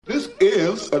This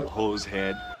is a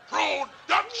Hosehead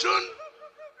production.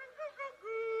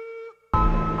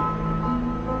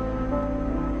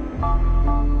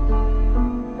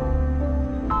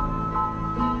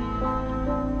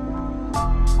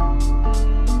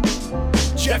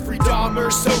 Jeffrey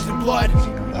Dahmer soaked in blood.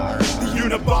 The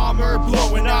Unabomber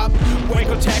blowing up.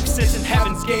 Waco, Texas, and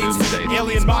Heaven's Gates.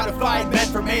 Alien modified men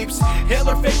from apes.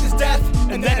 Hitler faked his death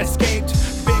and then escaped.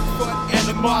 Bigfoot and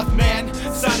the Mothman.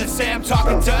 Son of Sam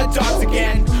talking to dogs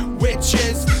again.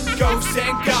 Witches, ghosts,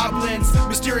 and goblins.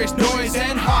 Mysterious noise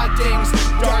and hauntings.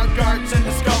 Dark arts and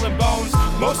the skull and bones.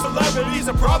 Most celebrities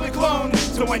are probably cloned.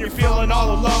 So when you're feeling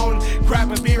all alone,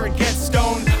 grab a beer and get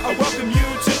stoned. I welcome you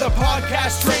to the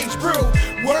podcast Strange Brew.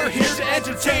 We're here to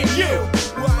entertain you.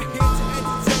 We're here to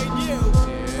entertain you.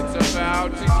 It's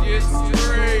about to get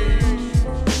strange.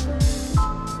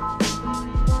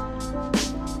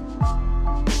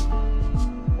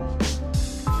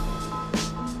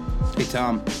 Hey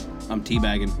Tom, I'm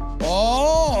teabagging.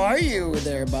 Oh, are you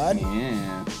there, bud?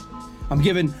 Yeah. I'm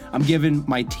giving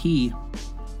my tea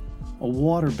a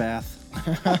water bath.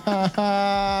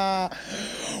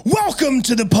 Welcome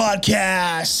to the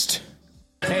podcast.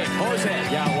 Hey,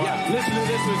 Hosehead. Yeah, listen to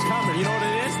this what's coming. You know what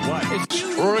it is? What? It's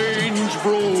Strange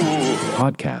Brew.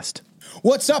 podcast.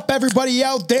 What's up, everybody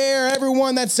out there?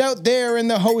 Everyone that's out there in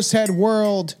the Hosehead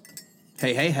world.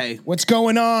 Hey. What's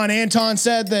going on? Anton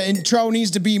said the intro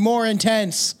needs to be more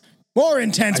intense. More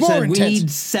intense. We need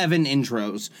 7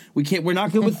 intros. We're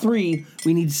not good with 3.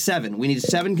 We need 7. We need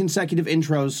 7 consecutive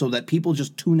intros so that people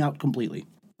just tune out completely.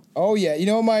 Oh yeah, you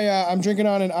know I'm drinking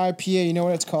on an IPA. You know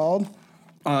what it's called?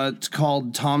 It's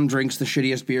called Tom Drinks the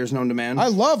Shittiest Beers Known to Man. I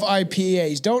love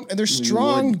IPAs. They're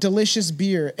strong, delicious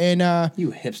beer, and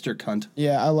You hipster cunt.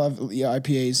 yeah, I love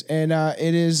IPAs, and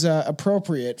it is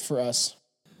appropriate for us.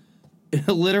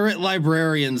 Illiterate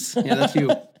librarians. Yeah, that's you.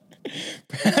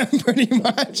 Pretty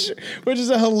much, which is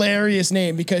a hilarious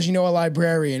name because you know a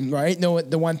librarian, right? Know what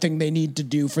the one thing they need to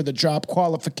do for the job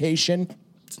qualification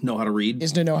Know how to read.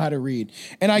 is to know how to read.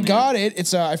 And I got it.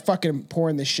 It's I fucking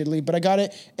pouring this shittily, but I got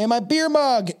it in my beer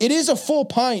mug. It is a full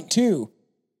pint too.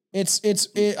 I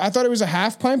thought it was a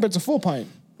half pint, but it's a full pint.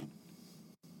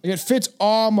 It fits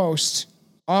almost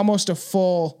a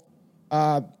full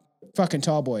fucking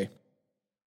tall boy.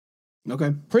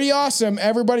 Okay. Pretty awesome.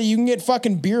 Everybody, you can get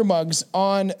fucking beer mugs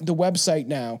on the website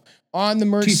now. On the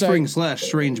merch site.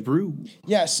 Teespring/Strange Brew.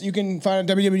 Yes, you can find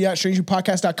it at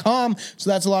www.strangebrewpodcast.com. So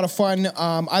that's a lot of fun.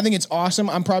 I think it's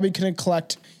awesome. I'm probably going to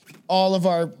collect all of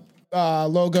our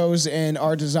logos and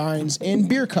our designs in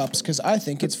beer cups because I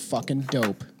think it's fucking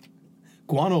dope.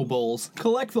 Guano bowls.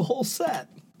 Collect the whole set.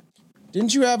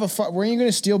 Didn't you have weren't you going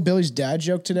to steal Billy's dad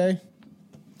joke today?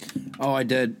 Oh, I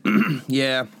did.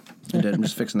 Yeah, I did. I'm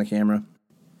just fixing the camera.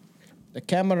 The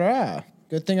camera.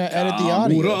 Good thing I edit the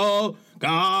audio.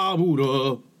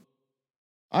 Gamura.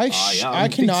 I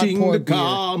cannot pour beer.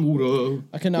 Gamura.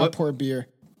 I cannot pour beer.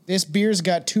 This beer's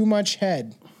got too much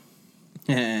head.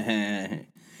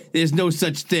 There's no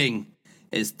such thing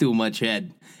as too much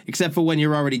head. Except for when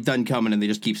you're already done coming and they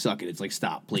just keep sucking. It's like,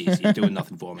 stop, please. You're doing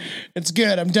nothing for me. It's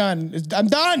good. I'm done. I'm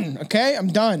done. Okay? I'm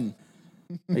done.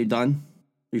 Are you done?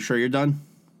 Are you sure you're done?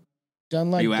 Done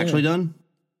like Are you actually done?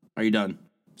 Are you done?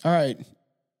 All right.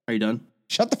 Are you done?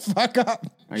 Shut the fuck up.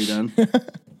 Are you done?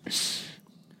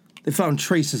 They found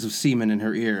traces of semen in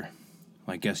her ear.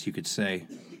 I guess you could say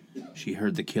she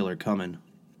heard the killer coming.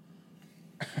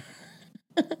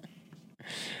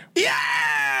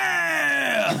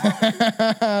 Yeah!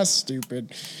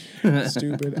 Stupid.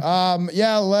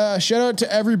 Yeah, shout out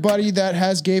to everybody that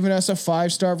has given us a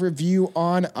 5-star review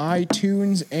on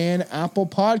iTunes and Apple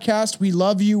Podcast. We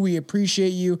love you. We appreciate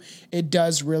you. It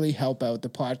does really help out the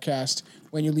podcast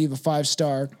when you leave a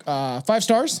 5-star, 5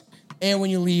 stars, and when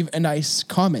you leave a nice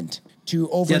comment to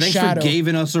overshadow. Yeah, thanks for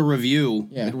giving us a review.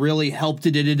 Yeah. It really helped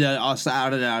us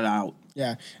out.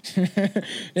 Yeah,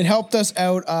 it helped us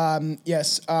out.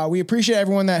 Yes, we appreciate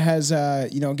everyone that has,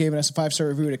 given us a 5-star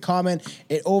review to comment.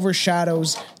 It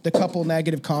overshadows the couple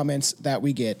negative comments that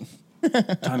we get.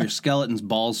 Tom, your skeleton's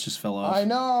balls just fell off. I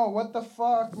know. What the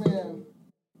fuck, man?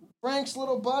 Frank's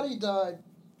little buddy died.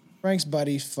 Frank's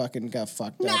buddy fucking got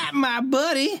fucked up. Not my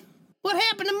buddy. What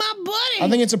happened to my buddy? I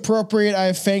think it's appropriate. I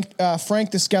have Frank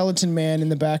the Skeleton Man in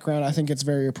the background. I think it's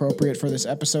very appropriate for this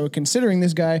episode, considering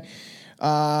this guy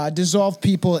dissolved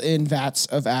people in vats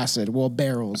of acid,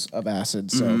 barrels of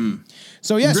acid. So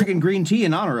yes, I'm drinking green tea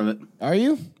in honor of it. Are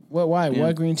you? What? Why? Yeah.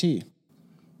 Why green tea?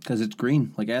 Because it's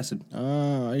green, like acid.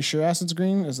 Are you sure acid's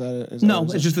green? Is that no?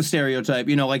 It's just the stereotype.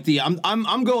 You know, like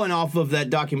I'm going off of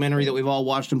that documentary that we've all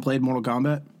watched and played, Mortal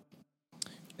Kombat.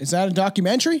 Is that a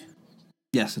documentary?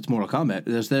 Yes, it's Mortal Kombat.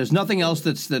 There's nothing else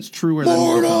that's truer than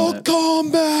Mortal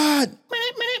Kombat.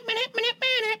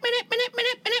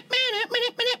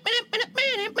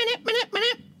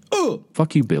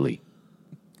 Fuck you, Billy.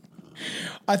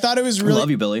 I thought it was really. Love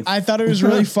you, Billy. I thought it was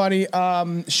really funny.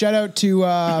 Shout out to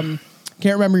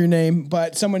can't remember your name,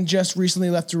 but someone just recently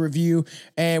left a review,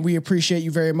 and we appreciate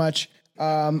you very much.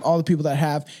 All the people that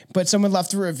have, but someone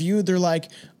left a review. They're like,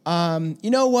 you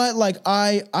know what? Like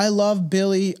I love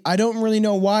Billy. I don't really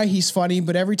know why he's funny,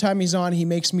 but every time he's on, he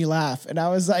makes me laugh. And I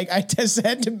was like, I just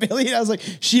said to Billy, and I was like,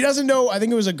 she doesn't know. I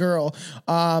think it was a girl.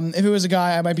 If it was a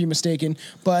guy, I might be mistaken,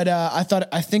 but I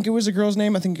think it was a girl's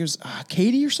name. I think it was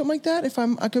Katie or something like that.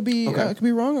 I could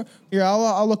be wrong. Here,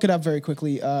 I'll look it up very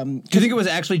quickly. Do you think it was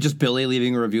actually just Billy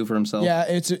leaving a review for himself? Yeah,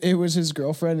 it was his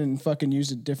girlfriend and fucking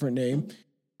used a different name.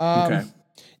 Okay.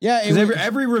 Yeah,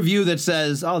 every review that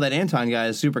says, "Oh, that Anton guy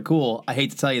is super cool," I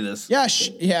hate to tell you this.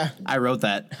 Yeah, I wrote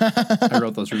that. I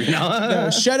wrote those reviews.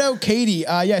 Shout out Katie.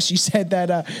 She said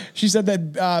that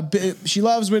she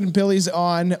loves when Billy's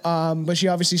on, but she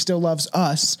obviously still loves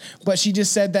us. But she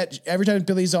just said that every time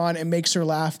Billy's on, it makes her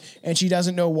laugh, and she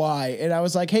doesn't know why. And I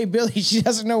was like, "Hey, Billy, she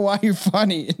doesn't know why you're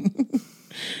funny."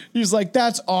 He was like,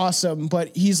 "That's awesome,"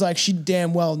 but he's like, "She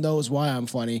damn well knows why I'm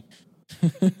funny."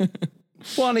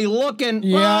 Funny looking.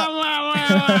 Yeah.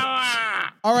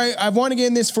 All right, I've wanted to get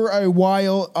in this for a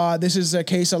while. This is a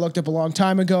case I looked up a long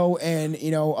time ago, and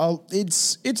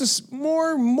it's a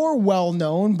more well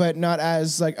known, but not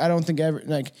as I don't think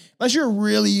unless you're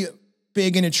really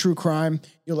big into true crime,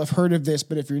 you'll have heard of this.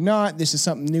 But if you're not, this is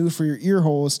something new for your ear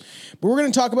holes. But we're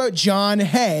going to talk about John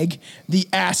Haig, the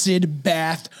acid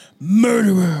bath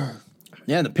murderer.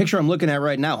 Yeah, the picture I'm looking at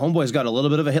right now, homeboy's got a little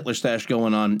bit of a Hitler stash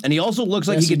going on, and he also looks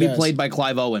like he could be played by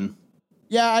Clive Owen.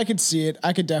 Yeah, I could see it.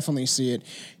 I could definitely see it.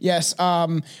 Yes,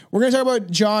 we're going to talk about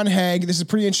John Haig. This is a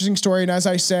pretty interesting story, and as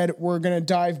I said, we're going to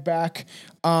dive back,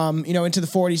 into the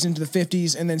 40s, into the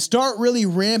 50s, and then start really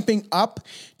ramping up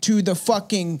to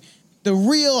the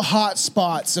real hot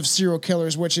spots of serial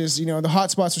killers, which is, the hot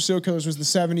spots for serial killers was the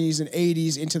 70s and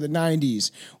 80s into the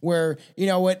 90s, where,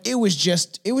 it was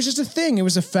just a thing. It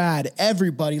was a fad.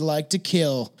 Everybody liked to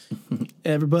kill.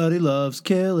 Everybody loves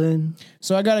killing.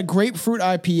 So I got a grapefruit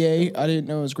IPA. I didn't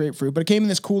know it was grapefruit, but it came in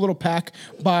this cool little pack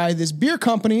by this beer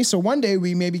company. So one day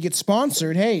we maybe get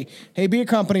sponsored. Hey, beer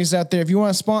companies out there, if you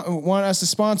want us to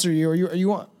sponsor you, or you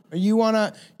want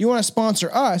to sponsor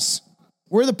us,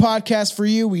 we're the podcast for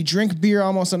you. We drink beer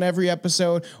almost on every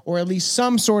episode, or at least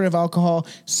some sort of alcohol.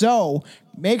 So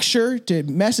make sure to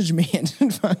message me.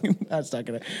 That's not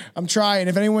gonna. I'm trying.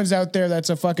 If anyone's out there that's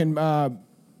a fucking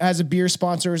has a beer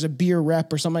sponsor, as a beer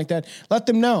rep or something like that, let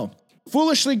them know.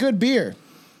 Foolishly Good beer,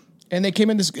 and they came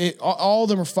in this. All of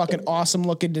them are fucking awesome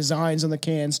looking designs on the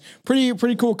cans.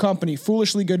 Pretty cool company.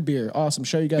 Foolishly Good beer. Awesome.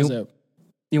 Show you guys out.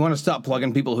 You want to stop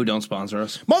plugging people who don't sponsor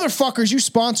us? Motherfuckers, you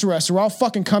sponsor us, or I'll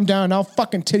fucking come down and I'll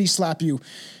fucking titty slap you.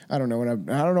 I don't know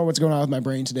what's going on with my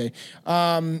brain today.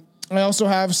 I also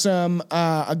have some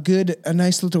a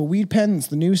nice little weed pen. It's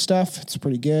the new stuff. It's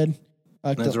pretty good.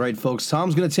 That's right, folks.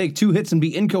 Tom's going to take 2 hits and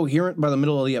be incoherent by the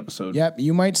middle of the episode. Yep,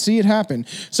 you might see it happen.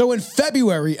 So in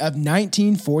February of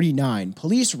 1949,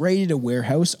 police raided a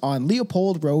warehouse on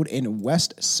Leopold Road in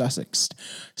West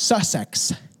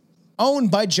Sussex,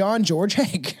 owned by John George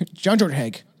Haig.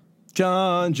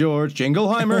 John George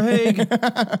Jingleheimer Haig.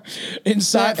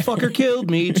 Inside, that fucker killed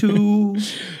me too.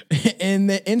 In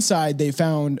the inside, they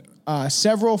found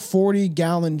several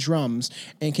 40-gallon drums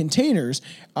and containers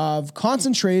of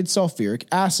concentrated sulfuric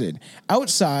acid.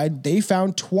 Outside, they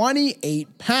found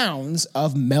 28 pounds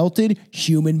of melted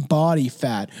human body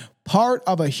fat, part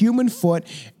of a human foot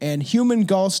and human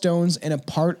gallstones, and a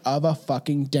part of a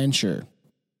fucking denture.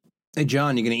 Hey,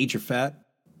 John, you gonna eat your fat?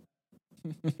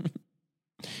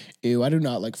 Ew, I do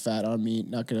not like fat on meat,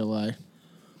 not gonna lie.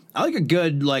 I like a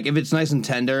good, if it's nice and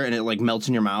tender and it, melts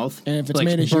in your mouth. And if it's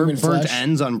made of human burnt flesh.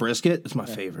 ends on brisket, it's my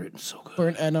favorite. It's so good.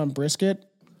 Burnt end on brisket?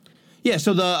 Yeah,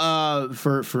 so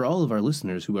for all of our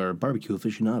listeners who are barbecue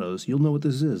aficionados, you'll know what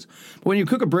this is. But when you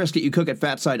cook a brisket, you cook it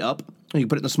fat side up, and you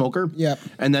put it in the smoker. Yep.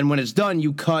 And then when it's done,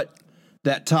 you cut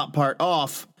that top part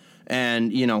off,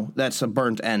 and, that's a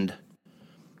burnt end.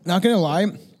 Not gonna lie,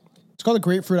 it's called a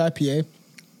grapefruit IPA.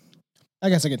 I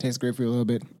guess I can taste grapefruit a little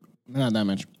bit. Not that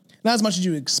much. Not as much as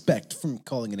you would expect from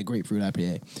calling it a grapefruit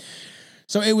IPA.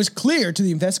 So it was clear to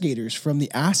the investigators from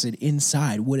the acid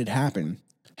inside what had happened.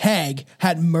 Haig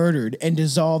had murdered and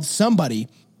dissolved somebody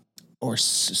or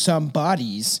some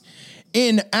bodies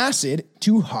in acid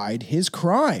to hide his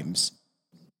crimes.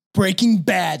 Breaking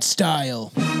Bad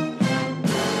style.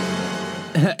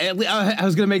 I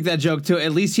was gonna make that joke too.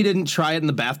 At least he didn't try it in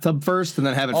the bathtub first and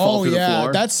then have it fall through the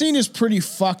floor. That scene is pretty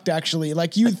fucked, actually.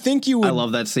 Like, you'd think you would. I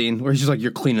love that scene where he's just like,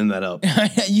 "You're cleaning that up."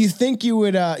 You think you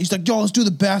would. He's like, "Yo, let's do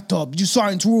the bathtub. Do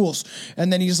science rules."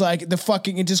 And then he's like,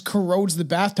 it just corrodes the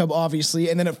bathtub, obviously,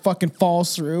 and then it fucking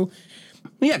falls through.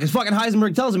 Yeah, because fucking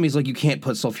Heisenberg tells him, he's like, "You can't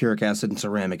put sulfuric acid in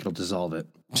ceramic; it'll dissolve it."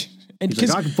 And He's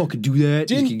like, "I can fucking do that."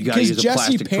 Because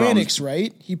Jesse plastic panics, drum.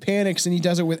 right? He panics and he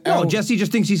does it with. No, Jesse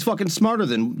just thinks he's fucking smarter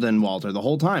than Walter the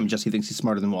whole time. Jesse thinks he's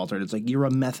smarter than Walter, and it's like, you're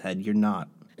a meth head. You're not.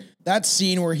 That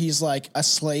scene where he's like a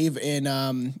slave in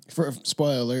for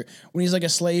spoiler alert, when he's like a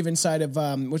slave inside of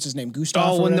what's his name, Gustav.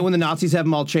 Oh, when the Nazis have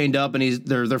him all chained up and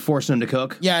they're forcing him to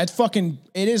cook. Yeah, it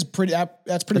is pretty.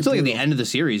 That's pretty. It's like at the brutal. end of the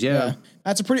series. Yeah.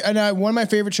 That's a pretty. And one of my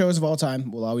favorite shows of all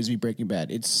time will always be Breaking Bad.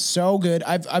 It's so good.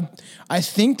 I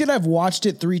think that I've watched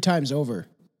it 3 times over.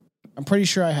 I'm pretty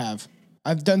sure I have.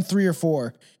 I've done 3 or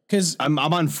 4. Because I'm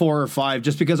on 4 or 5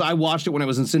 just because I watched it when it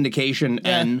was in syndication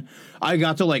and I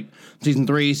got to like season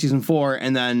 3, season 4,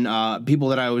 and then people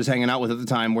that I was hanging out with at the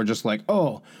time were just like,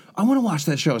 "Oh, I want to watch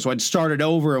that show." So I'd start it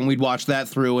over and we'd watch that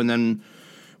through and then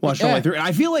watch it all the way through. And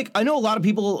I feel like I know a lot of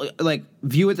people like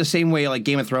view it the same way like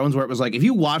Game of Thrones, where it was like if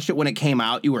you watched it when it came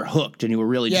out, you were hooked and you were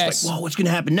really just like, "Whoa, what's going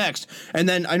to happen next?" And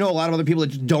then I know a lot of other people that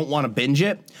just don't want to binge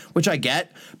it, which I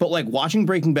get, but like watching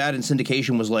Breaking Bad in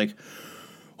syndication was like,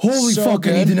 holy so fuck,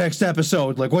 good. I need the next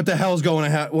episode. Like, what the hell's going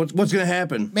to happen? What's going to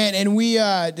happen? Man, and we,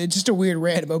 it's just a weird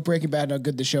rant about Breaking Bad and how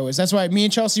good the show is. That's why me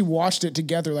and Chelsea watched it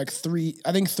together like 3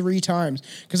 times.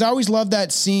 Because I always love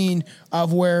that scene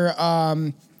of where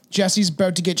Jesse's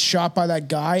about to get shot by that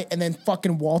guy, and then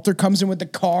fucking Walter comes in with the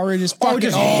car and just fucking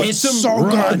hits him, so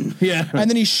run. good. Yeah. And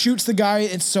then he shoots the guy.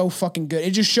 It's so fucking good.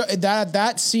 It just showed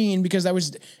that scene, because that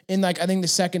was in like I think the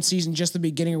second season, just the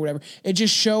beginning or whatever. It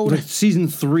just showed Season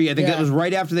 3, I think Yeah. that was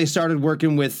right after they started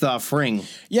working with Fring.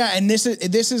 Yeah, and this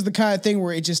is the kind of thing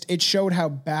where it showed how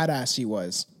badass he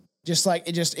was. Just like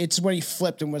it's when he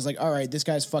flipped and was like, all right, this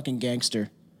guy's fucking gangster.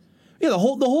 Yeah, the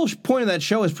whole point of that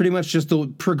show is pretty much just the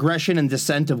progression and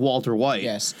descent of Walter White.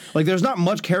 Yes. Like, there's not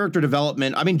much character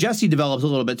development. I mean, Jesse develops a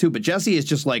little bit too, but Jesse is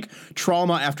just like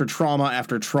trauma after trauma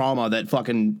after trauma that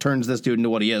fucking turns this dude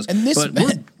into what he is. And this, But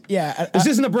we're- yeah, this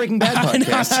isn't a Breaking Bad I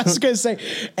podcast. was gonna say,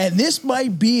 and this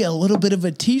might be a little bit of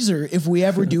a teaser if we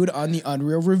ever do it on the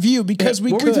Unreal Review, because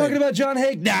we Were could. we talking about John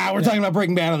Haig? Nah, we're talking about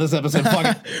Breaking Bad on this episode.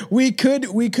 Fuck it. We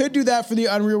could do that for the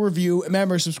Unreal Review.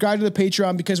 Remember, subscribe to the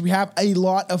Patreon because we have a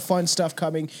lot of fun stuff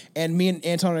coming, and me and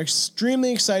Anton are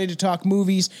extremely excited to talk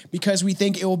movies because we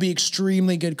think it will be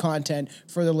extremely good content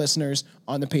for the listeners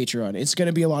on the Patreon. It's going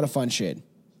to be a lot of fun shit.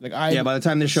 Like Yeah, by the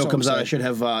time this show comes out, I should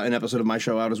have an episode of my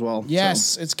show out as well. Yes,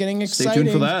 So it's getting stay exciting.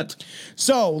 tuned for that.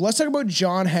 So let's talk about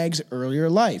John Haig's earlier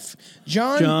life.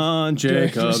 John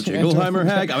Jacob Jingleheimer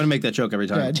Haig. I'm going to make that joke every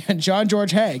time. John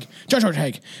George Haig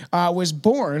was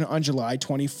born on July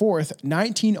 24th,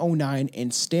 1909 in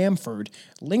Stamford,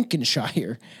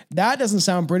 Lincolnshire. That doesn't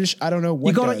sound British. I don't know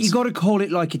what does. You got to call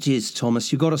it like it is,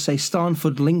 Thomas. You got to say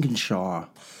Stamford, Lincolnshire. All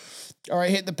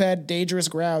right, hit the pad. Dangerous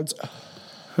grounds.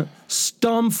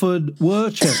 Stamford,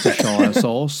 Worcestershire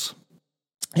sauce.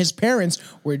 His parents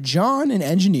were John, an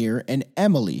engineer, and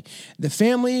Emily. The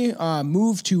family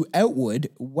moved to Outwood,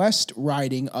 West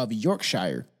Riding of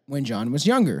Yorkshire, when John was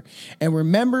younger, and were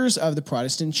members of the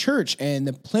Protestant Church and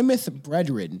the Plymouth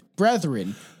Brethren.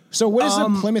 So what is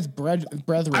the Plymouth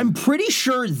Brethren? I'm pretty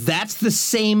sure that's the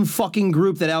same fucking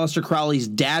group that Aleister Crowley's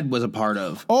dad was a part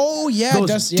of. Oh yeah,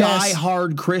 Those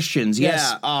die-hard Christians.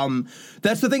 Yes. Yeah.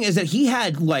 That's the thing, is that he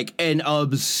had like an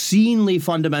obscenely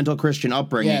fundamental Christian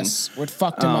upbringing. Yes, what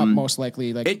fucked him up most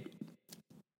likely. Like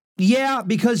Yeah,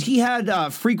 because he had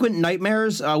frequent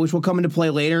nightmares, which will come into play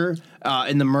later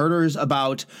in the murders,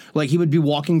 about like he would be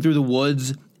walking through the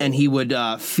woods and he would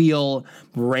feel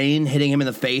rain hitting him in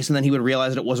the face, and then he would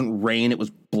realize that it wasn't rain, it was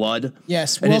blood.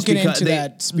 Yes, And we'll it's get because into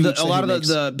that speech. A lot of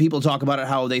the people talk about it,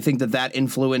 how they think that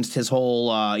influenced his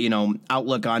whole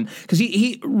outlook on, because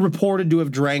he reported to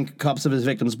have drank cups of his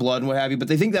victims' blood and what have you, but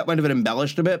they think that might have been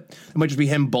embellished a bit. It might just be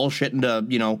him bullshitting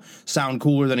to sound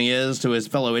cooler than he is to his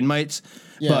fellow inmates.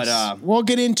 Yes. But we'll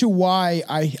get into why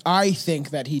I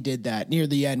think that he did that near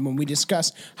the end when we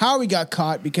discuss how he got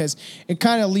caught, because it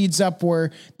kind of leads up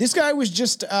where this guy was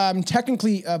just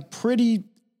technically a pretty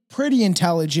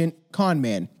intelligent con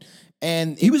man.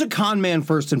 And He was a con man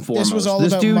first and foremost. was all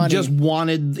this about dude money. just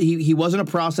wanted. He wasn't a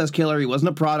process killer. He wasn't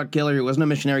a product killer. He wasn't a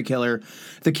missionary killer.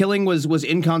 The killing was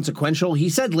inconsequential. He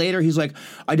said later, he's like,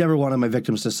 "I never wanted my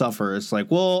victims to suffer." It's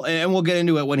like, well, and we'll get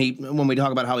into it when we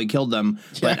talk about how he killed them.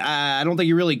 But I don't think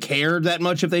he really cared that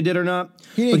much if they did or not.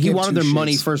 didn't But he give wanted two their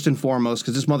money shits. first and foremost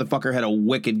because this motherfucker had a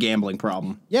wicked gambling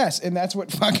problem. yes, and that's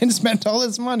what fucking spent all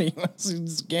his money.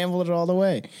 Just gambled it all the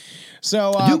way.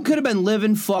 So Dude could have been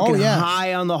living fucking yeah.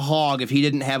 high on the hog if he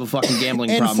didn't have a fucking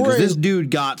gambling And problem. for Because a- this dude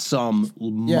got some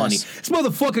money. Yes. This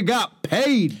motherfucker got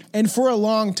paid. and for a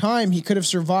long time, he could have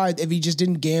survived if he just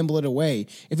didn't gamble it away.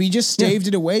 If he just staved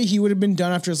it away, he would have been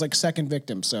done after his like second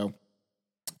victim. So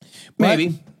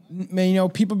Maybe. But, you know,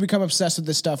 people become obsessed with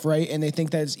this stuff, right? And they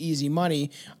think that it's easy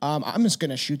money. I'm just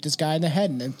gonna shoot this guy in the head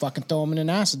and then fucking throw him in an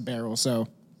acid barrel. So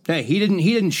Hey, he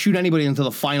didn't shoot anybody until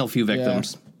the final few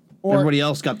victims. Or- Everybody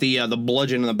else got the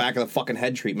bludgeon in the back of the fucking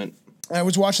head treatment. I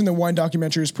was watching the one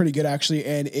documentary; it was pretty good actually,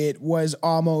 and it was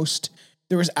almost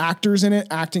there was actors in it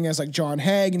acting as like John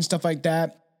Haig and stuff like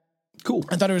that. Cool.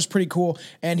 I thought it was pretty cool.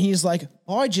 And he's like,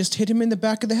 "Oh, I just hit him in the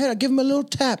back of the head. I give him a little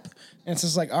tap." And it's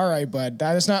just like, "All right, bud,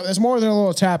 that's more than a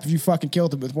little tap if you fucking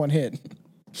killed him with one hit."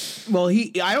 Well,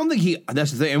 I don't think he.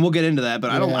 That's the thing, and we'll get into that.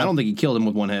 But I don't think he killed him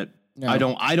with one hit. No.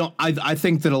 I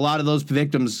think that a lot of those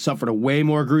victims suffered a way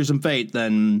more gruesome fate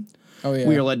than Oh, yeah.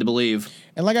 we are led to believe.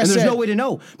 And like I there's said- no way to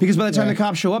know because by the time Yeah. the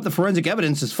cops show up, the forensic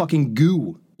evidence is fucking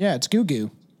goo. Yeah, it's goo goo.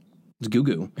 It's goo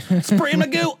goo. Spray my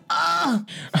goo. Ah.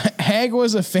 Haig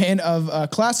was a fan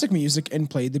of classic music and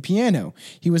played the piano.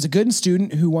 He was a good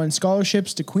student who won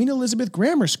scholarships to Queen Elizabeth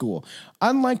Grammar School,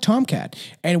 unlike Tomcat,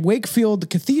 and Wakefield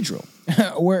Cathedral,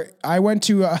 where I went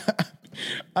to.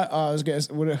 I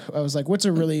was like, what's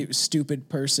a really stupid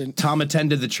person? Tom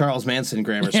attended the Charles Manson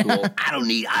Grammar School. I don't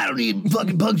need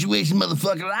fucking punctuation,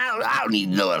 motherfucker. I don't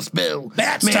need to know how to spell.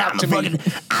 That's Man, talk to me.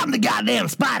 I'm the goddamn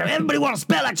spider. Everybody want to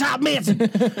spell like Charles Manson.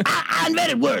 I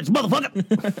invented words,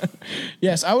 motherfucker.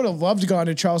 Yes, I would have loved to go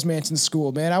to Charles Manson's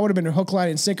school, man. I would have been a hook, line,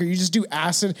 and sinker. You just do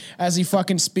acid as he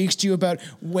fucking speaks to you about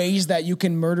ways that you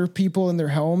can murder people in their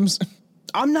homes.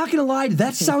 I'm not gonna lie,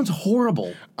 that sounds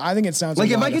horrible. I think it sounds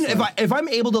Like a if lot I can, of fun. if I'm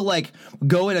able to like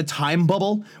go in a time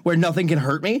bubble where nothing can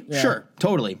hurt me, sure,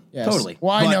 totally, Yes. totally.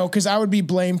 Well, I But know because I would be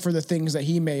blamed for the things that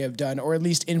he may have done, or at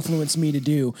least influenced me to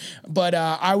do. But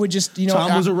I would just, you know,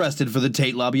 Tom was arrested for the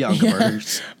Tate LaBianca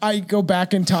murders. I go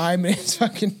back in time and it's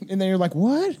fucking, and then you're like,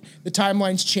 what? The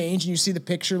timelines change, and you see the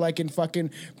picture like in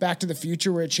fucking Back to the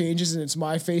Future where it changes and it's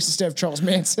my face instead of Charles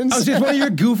Manson's. I was just one of your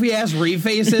goofy ass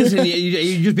refaces, and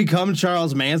you just become Charles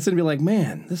Manson. And be like,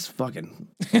 man, this fucking.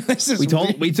 This is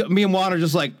Me and Juan are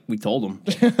just like, we told him,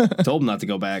 told him not to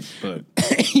go back, but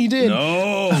he did.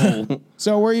 no.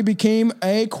 So where he became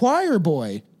a choir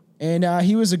boy, and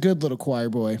he was a good little choir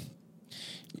boy.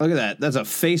 Look at that. That's a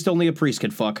face only a priest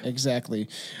could fuck. Exactly.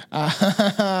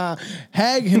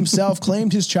 Haig himself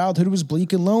claimed his childhood was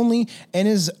bleak and lonely, and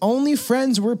his only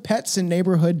friends were pets and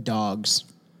neighborhood dogs.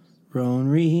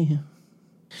 Ronry.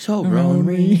 So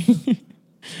Ronry.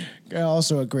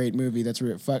 Also a great movie. That's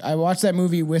weird. Fuck. I watched that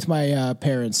movie with my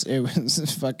parents. It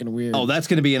was fucking weird. Oh, that's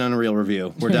going to be an unreal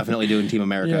review. We're definitely doing Team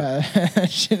America. yeah.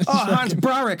 Shit is Oh, Hans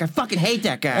Brauerich. I fucking hate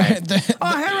that guy.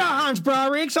 Oh, hello, Hans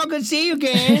Brauerich. So good to see you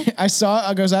again. I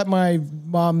was at my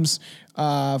mom's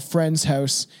friend's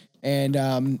house, and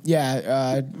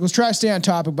let's try to stay on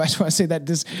topic, but I just want to say that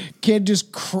this kid just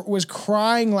was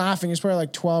crying, laughing. He's probably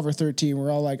like 12 or 13.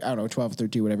 We're all like, I don't know, 12 or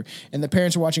 13, whatever. And the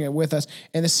parents were watching it with us.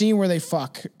 And the scene where they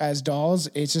fuck as dolls,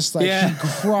 it's just like Yeah. he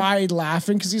cried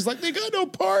laughing because he's like, they got no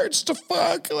parts to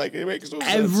fuck. Like, it makes no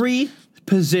sense. Every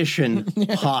position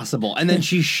possible. And then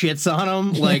she shits on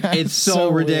him. Like, it's so,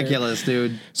 So weird. ridiculous,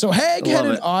 dude. So Haig had Love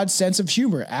an it. odd sense of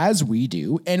humor, as we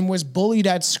do, and was bullied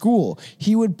at school.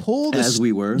 He would pull the As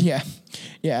we were. Yeah.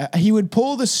 He would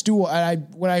pull the stool. And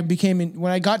when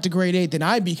I got to grade 8, then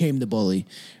I became the bully.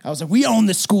 I was like, "We own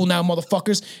this school now,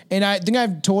 motherfuckers!" And I think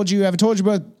I've told you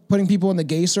about putting people in the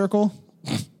gay circle.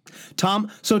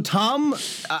 Tom,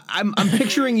 I'm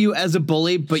picturing you as a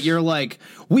bully, but you're like,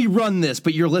 we run this,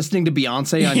 but you're listening to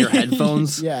Beyonce on your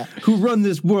headphones. Yeah. Who run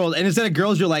this world? And instead of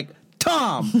girls, you're like,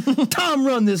 Tom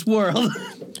run this world.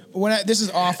 This is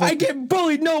awful. I get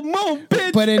bullied no more,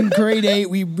 bitch. But in grade 8,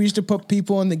 we used to put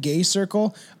people in the gay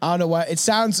circle. I don't know why. It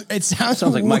sounds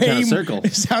like my kind of way- circle.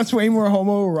 It sounds way more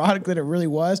homoerotic than it really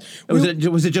was. was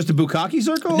it just a bukkake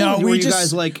circle? No, Were we you just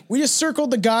guys like we just circled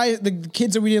the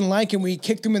kids that we didn't like, and we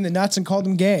kicked them in the nuts and called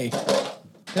them gay.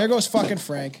 There goes fucking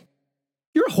Frank.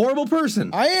 you're a horrible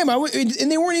person. I am.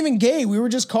 And they weren't even gay. We were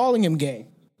just calling him gay.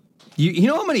 You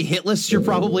know how many hit lists you're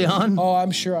probably on? Oh,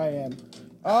 I'm sure I am.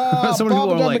 Some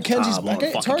people are like, Mackenzie's I wanna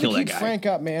back. It's fucking hard to kill that keep guy. Frank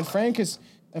up, man. Frank is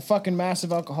A fucking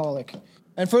massive alcoholic.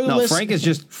 And for the No, list, Frank is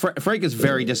just Frank is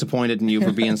very disappointed in you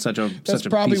for being such a that's such a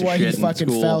probably piece of why he shit in fucking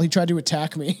school. fell. He tried to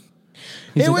attack me.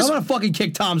 He's It like, was- I'm gonna fucking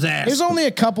kick Tom's ass. It was only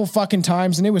a couple fucking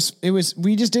times, and it was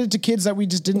we just did it to kids that we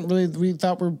just didn't really we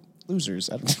thought were losers.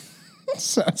 I don't,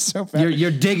 so bad.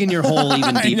 You're digging your hole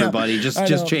even I deeper, know. buddy. I Just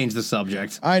know. change the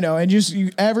subject. I know, and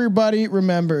everybody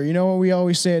remember, you know what we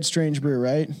always say at Strange Brew,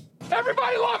 right?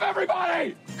 Everybody love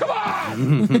everybody! Come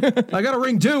on! I got a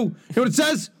ring too. You know what it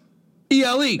says?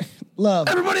 ELE. Love.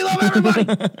 Everybody love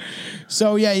everybody.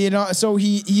 So yeah, you know, so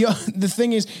he the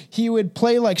thing is he would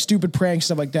play like stupid pranks,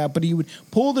 stuff like that, but he would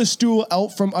pull the stool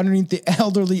out from underneath the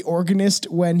elderly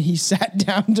organist when he sat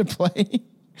down to play,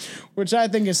 which I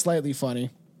think is slightly funny.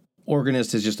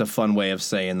 Organist is just a fun way of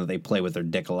saying that they play with their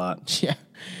dick a lot. Yeah.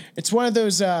 It's one of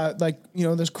those, like, you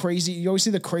know, those crazy, you always see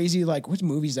the crazy, like, what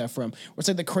movie is that from? Where it's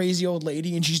like the crazy old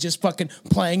lady and she's just fucking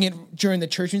playing it during the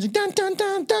church music. Dun, dun,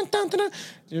 dun, dun, dun, dun,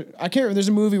 dun. I can't remember. There's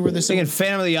a movie where this. Thinking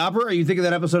Phantom of the Opera, or you think of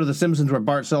that episode of The Simpsons where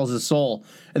Bart sells his soul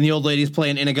and the old lady's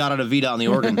playing Inagata Vita on the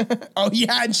organ. Oh,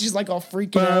 yeah. And she's like all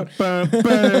freaking out.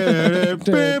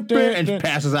 And she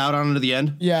passes out on to the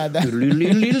end. Yeah. That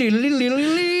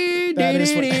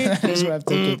is what I'm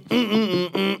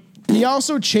thinking. He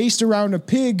also chased around a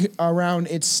pig around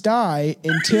its sty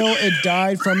until it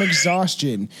died from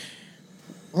exhaustion.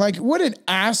 Like, what an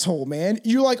asshole, man.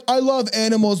 You're like, I love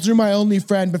animals. They're my only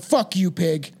friend, but fuck you,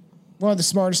 pig. One of the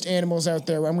smartest animals out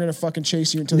there. I'm going to fucking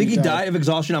chase you until Think you he die. died of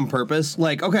exhaustion on purpose?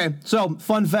 Like, okay, so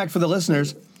fun fact for the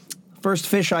listeners. First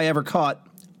fish I ever caught,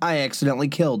 I accidentally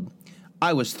killed.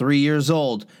 I was 3 years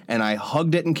old, and I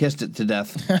hugged it and kissed it to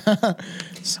death.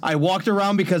 I walked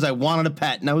around because I wanted a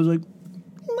pet, and I was like,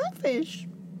 my fish.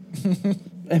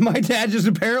 And my dad just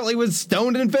apparently was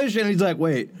stoned and fishing, and he's like,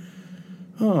 wait.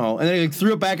 Oh, and then he like,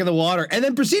 threw it back in the water, and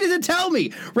then proceeded to tell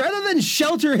me, rather than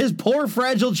shelter his poor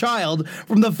fragile child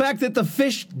from the fact that the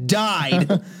fish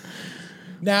died.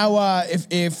 Now,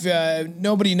 if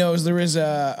nobody knows, there is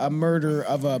a murder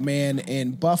of a man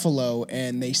in Buffalo,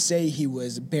 and they say he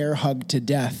was bear hugged to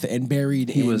death and buried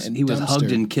He in was a he was dumpster.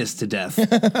 hugged and kissed to death.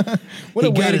 What He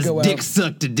a way got to his go dick out.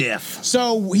 sucked to death.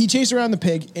 So he chased around the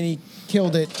pig and he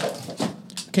killed it.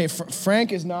 Okay,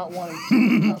 Frank is not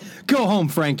wanting. Go home,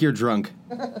 Frank. You're drunk.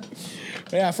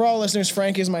 Yeah, for all listeners,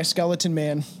 Frank is my skeleton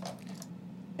man.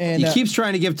 And He keeps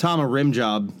trying to give Tom a rim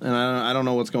job, and I don't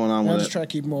know what's going on I'll with just it. try to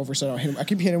keep him over so I don't hit him. I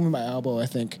keep hitting him with my elbow, I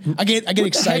think. I get the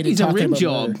excited heck? He's a talking rim about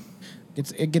job. murder.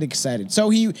 I get excited. So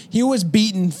he was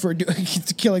beaten for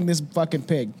killing this fucking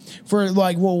pig. For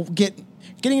like,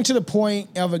 getting to the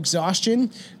point of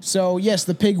exhaustion. So yes,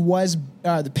 the pig was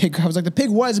beaten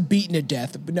to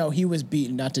death, but no, he was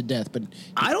beaten not to death. But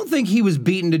I don't think he was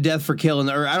beaten to death for killing,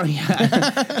 or I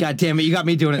don't. God damn it, you got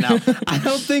me doing it now. I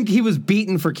don't think he was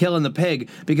beaten for killing the pig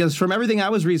because from everything I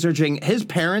was researching, his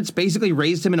parents basically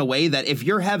raised him in a way that if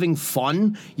you're having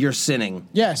fun, you're sinning.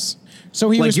 yes, so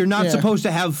he Like was. you're not yeah. supposed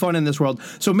to have fun in this world.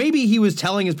 So maybe he was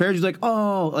telling his parents, he's like,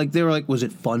 oh, like they were like, was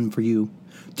it fun for you?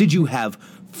 Did you have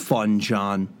fun,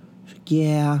 John? He's like,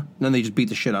 yeah. And then they just beat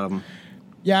the shit out of him.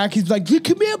 Yeah, he's like,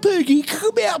 come here,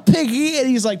 piggy, and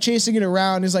he's like chasing it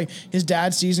around. He's like, his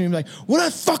dad sees him, he's like, what did I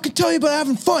fucking tell you about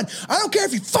having fun? I don't care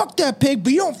if you fuck that pig,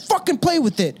 but you don't fucking play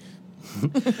with it.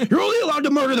 You're only allowed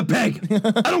to murder the pig.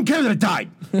 I don't care that it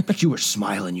died. But you were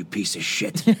smiling, you piece of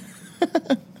shit.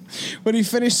 When he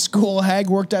finished school, Hag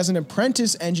worked as an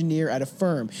apprentice engineer at a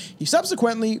firm. He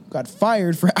subsequently got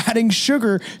fired for adding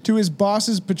sugar to his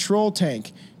boss's petrol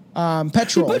tank.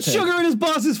 Petrol Put tank. sugar in his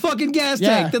boss's fucking gas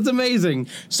Yeah. tank. That's amazing.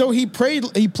 So he played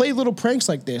little pranks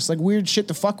like this, like weird shit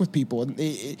to fuck with people. And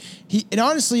and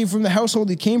honestly, from the household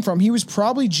he came from, he was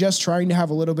probably just trying to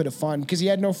have a little bit of fun because he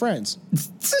had no friends.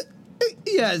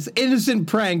 Yes, innocent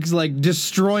pranks like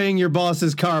destroying your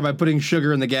boss's car by putting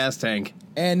sugar in the gas tank.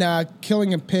 And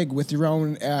killing a pig with your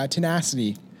own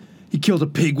tenacity. He killed a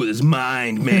pig with his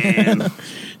mind, man.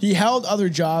 He held other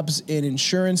jobs in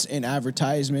insurance and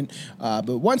advertisement,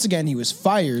 but once again he was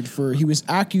fired he was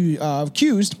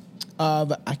accused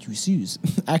for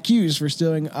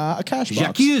stealing a cash box.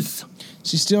 J'accuse.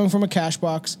 She's stealing from a cash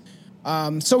box.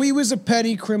 So he was a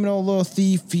petty criminal, little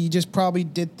thief. He just probably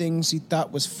did things he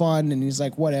thought was fun, and he's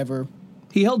like, whatever.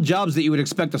 He held jobs that you would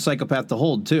expect a psychopath to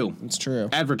hold, too. It's true.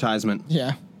 Advertisement.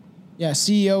 Yeah. Yeah,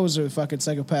 CEOs are fucking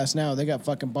psychopaths now. They got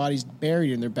fucking bodies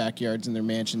buried in their backyards and their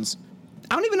mansions.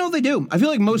 I don't even know if they do. I feel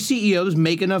like most CEOs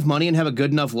make enough money and have a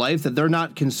good enough life that they're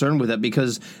not concerned with it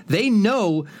because they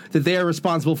know that they are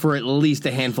responsible for at least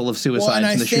a handful of suicides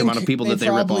from the sheer amount of people that they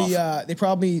rip off. They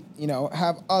probably,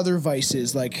 have other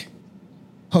vices like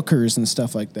hookers and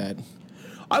stuff like that.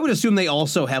 I would assume they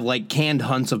also have like canned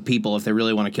hunts of people if they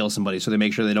really want to kill somebody, so they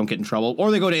make sure they don't get in trouble,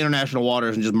 or they go to international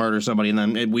waters and just murder somebody, and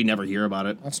then we never hear about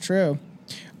it. That's true.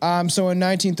 So in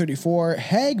 1934,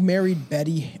 Haig married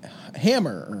Betty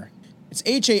Hamer. It's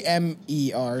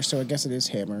Hamer, so I guess it is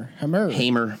Hamer.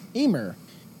 Hamer.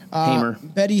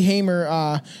 Betty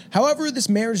Hamer. However, this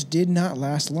marriage did not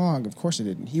last long. Of course it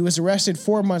didn't. He was arrested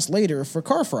 4 months later for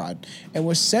car fraud and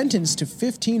was sentenced to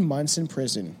 15 months in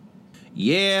prison.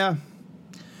 Yeah,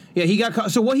 he got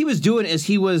caught. So what he was doing is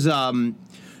he was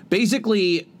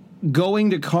basically going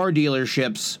to car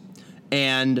dealerships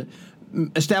and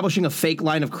establishing a fake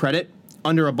line of credit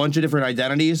under a bunch of different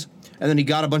identities. And then he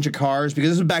got a bunch of cars, because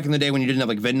this was back in the day when you didn't have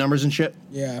like VIN numbers and shit.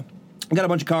 Yeah. Got a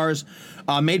bunch of cars,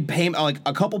 made like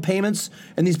a couple payments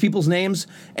in these people's names,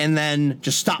 and then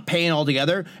just stopped paying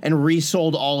altogether and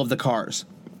resold all of the cars.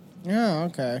 Oh,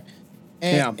 okay.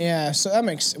 And, yeah. So that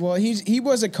makes he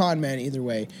was a con man either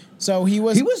way. So he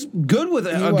was good with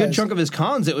a good chunk of his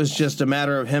cons. It was just a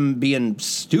matter of him being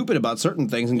stupid about certain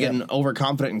things and getting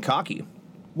overconfident and cocky.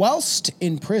 Whilst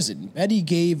in prison, Betty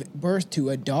gave birth to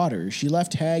a daughter. She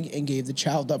left Haig and gave the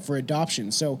child up for adoption.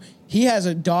 So he has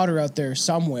a daughter out there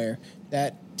somewhere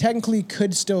that technically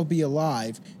could still be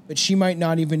alive, but she might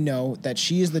not even know that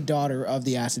she is the daughter of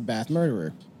the acid bath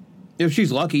murderer. If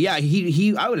she's lucky, yeah.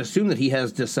 I would assume that he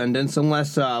has descendants,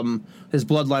 unless his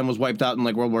bloodline was wiped out in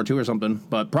like World War II or something,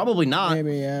 but probably not.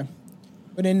 Maybe, yeah.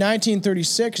 But in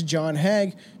 1936, John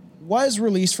Haig was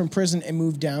released from prison and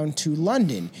moved down to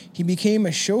London. He became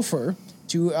a chauffeur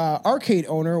to arcade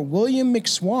owner William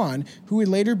McSwan, who would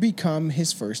later become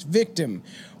his first victim.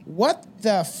 What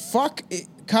the fuck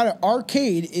kind of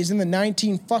arcade is in the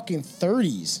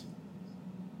 1930s?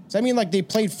 Does that mean like they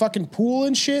played fucking pool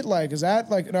and shit? Like, is that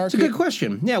like an arcade? It's a good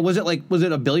question. Yeah, was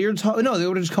it a billiards hall? No, they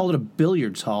would have just called it a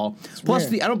billiards hall.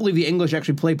 Plus, I don't believe the English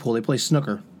actually play pool. They play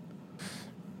snooker.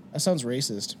 That sounds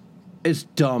racist. It's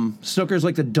dumb. Snooker's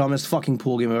like the dumbest fucking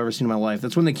pool game I've ever seen in my life.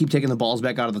 That's when they keep taking the balls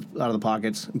back out of the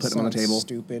pockets and putting them on the table.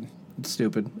 Stupid. It's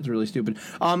stupid. It's really stupid.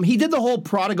 He did the whole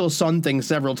prodigal son thing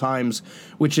several times,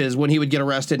 which is when he would get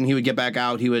arrested and he would get back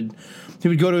out, he would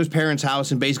go to his parents'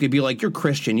 house and basically be like, "You're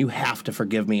Christian. You have to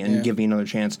forgive me and give me another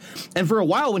chance." And for a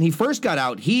while, when he first got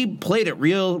out, he played it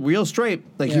real straight.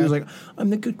 Like he was like, "I'm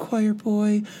the good choir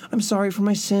boy. I'm sorry for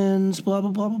my sins. Blah blah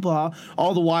blah blah blah."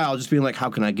 All the while, just being like, "How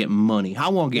can I get money?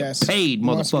 How will I get paid,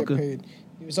 motherfucker?"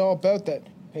 He was all about that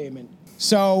payment.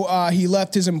 So he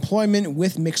left his employment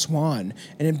with McSwan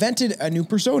and invented a new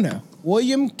persona,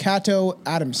 William Cato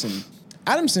Adamson.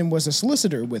 Adamson was a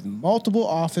solicitor with multiple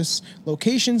office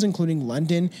locations, including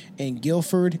London and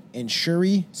Guildford and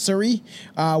Surrey,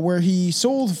 where he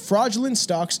sold fraudulent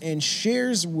stocks and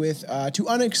shares to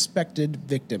unsuspecting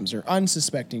victims.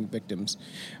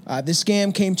 This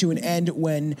scam came to an end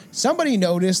when somebody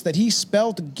noticed that he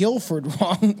spelled Guildford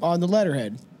wrong on the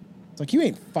letterhead. It's like, you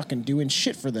ain't fucking doing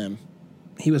shit for them.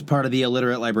 He was part of the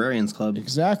Illiterate Librarians Club.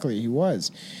 Exactly, he was.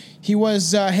 He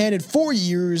was handed 4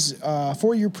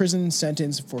 year prison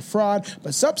sentence for fraud,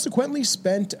 but subsequently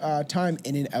spent time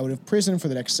in and out of prison for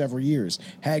the next several years.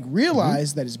 Haig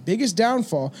realized that his biggest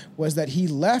downfall was that he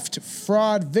left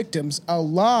fraud victims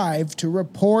alive to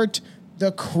report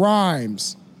the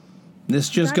crimes. This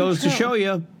just goes to show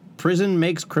you, prison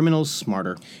makes criminals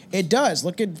smarter. It does.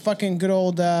 Look at fucking good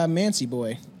old Mancy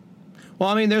boy. Well,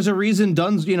 I mean, there's a reason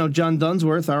John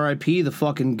Dunsworth, R.I.P., the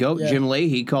fucking GOAT, Jim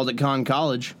Leahy, called it Con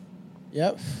College.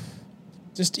 Yep.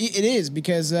 It is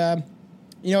because,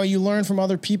 you learn from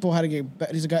other people how to get,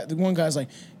 the one guy's like,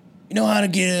 you know how to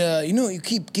get, you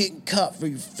keep getting caught for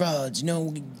your frauds. You know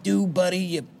what you do, buddy?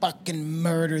 You fucking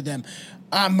murder them.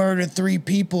 I murdered 3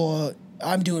 people.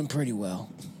 I'm doing pretty well.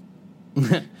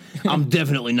 I'm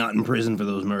definitely not in prison for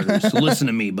those murders. So listen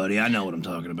to me, buddy. I know what I'm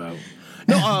talking about.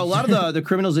 No, a lot of the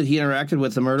criminals that he interacted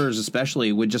with, the murderers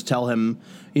especially, would just tell him,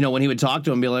 when he would talk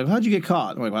to him, be like, "How'd you get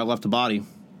caught?" I'm like, "Well, I left a body.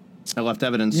 I left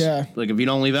evidence." Yeah. Like, if you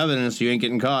don't leave evidence, you ain't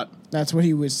getting caught. That's what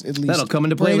he was, at least. That'll come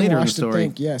into play later in the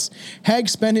story. Yes. Haig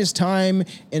spent his time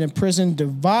in a prison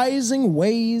devising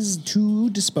ways to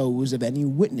dispose of any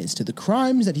witness to the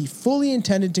crimes that he fully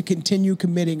intended to continue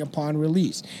committing upon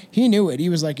release. He knew it. He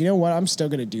was like, you know what? I'm still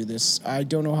going to do this. I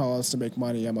don't know how else to make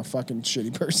money. I'm a fucking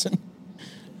shitty person.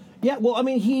 Yeah, well, I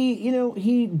mean,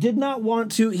 he did not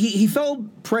want to. He fell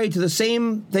prey to the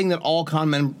same thing that all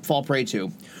con men fall prey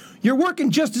to. You're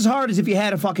working just as hard as if you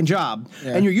had a fucking job,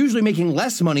 and you're usually making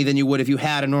less money than you would if you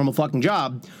had a normal fucking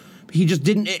job. He just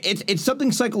didn't. It's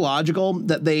something psychological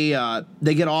that they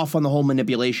get off on the whole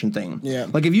manipulation thing. Yeah,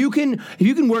 like if you can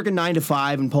work a 9 to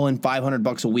 5 and pull in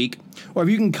 $500 a week, or if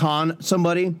you can con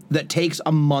somebody that takes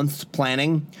a month's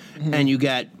planning and you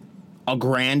get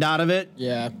 $1,000 out of it.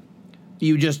 Yeah.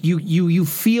 you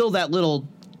feel that little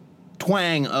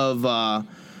twang of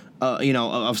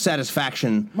of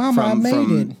satisfaction. Mama, I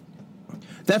made it.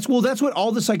 That's what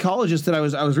all the psychologists that I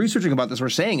was researching about this were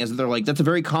saying, is that they're like, that's a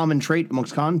very common trait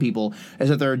amongst con people, is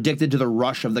that they're addicted to the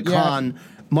rush of the con,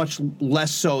 much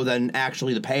less so than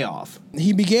actually the payoff.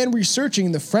 He began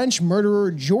researching the French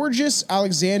murderer Georges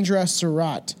Alexandre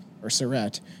Surratt,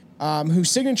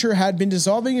 whose signature had been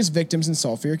dissolving his victims in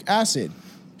sulfuric acid.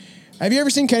 Have you ever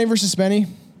seen Kenny vs. Spenny?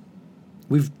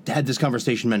 We've had this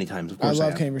conversation many times, of course. I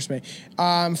love Kenny vs.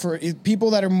 Spenny. For people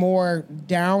that are more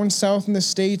down south in the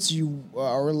States, you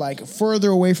are like further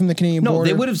away from the Canadian border. No,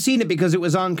 they would have seen it because it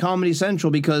was on Comedy Central,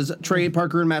 because Trey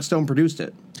Parker and Matt Stone produced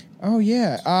it. Oh,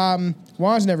 yeah.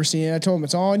 Juan's never seen it. I told him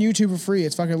it's all on YouTube for free.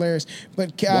 It's fucking hilarious.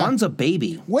 But Juan's a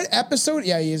baby. What episode?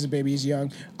 Yeah, he is a baby. He's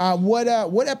young. What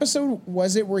episode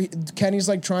was it where Kenny's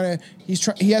like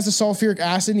he has the sulfuric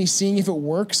acid and he's seeing if it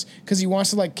works because he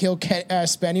wants to like kill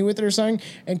Spenny with it or something.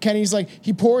 And Kenny's like,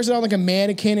 he pours it on like a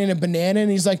mannequin and a banana and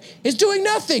he's like, it's doing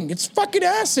nothing. It's fucking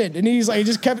acid. And he's like,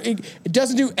 it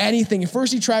doesn't do anything. At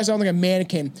first he tries it on like a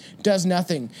mannequin, does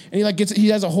nothing. And he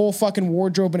has a whole fucking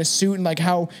wardrobe and a suit and like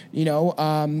how,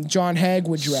 John Haig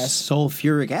would dress.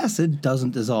 Sulfuric acid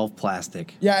doesn't dissolve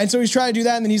plastic. Yeah, and so he's trying to do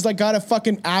that, and then he's like got a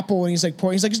fucking apple, and he's like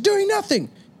pouring. He's like, it's doing nothing.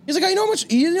 He's like, I know how much.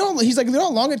 He's like, you know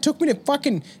how long it took me to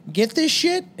fucking get this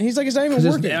shit, and he's like, it's not even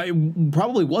working. It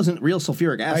probably wasn't real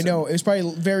sulfuric acid. I know it was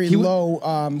probably very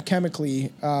low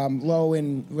chemically, low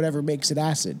in whatever makes it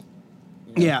acid.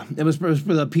 Yeah, it was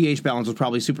the pH balance was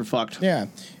probably super fucked. Yeah,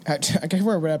 I can't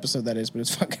remember what episode that is, but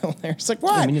it's fucking hilarious. Like,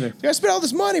 what? Yeah, me neither. You gotta spend all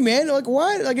this money, man. Like,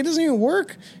 what? Like, it doesn't even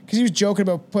work because he was joking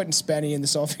about putting Spenny in the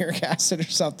sulfuric acid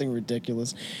or something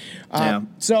ridiculous.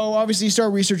 So obviously, he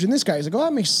started researching this guy. He's like, oh,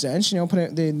 that makes sense.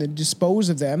 They dispose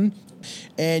of them.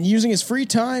 And using his free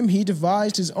time, he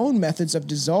devised his own methods of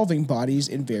dissolving bodies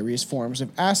in various forms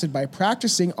of acid by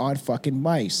practicing on fucking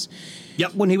mice.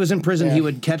 Yep, when he was in prison, he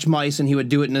would catch mice and he would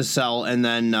do it in his cell, and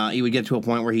then he would get to a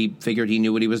point where he figured he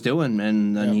knew what he was doing,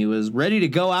 and then he was ready to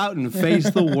go out and face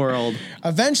the world.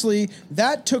 Eventually,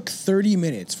 that took 30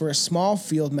 minutes for a small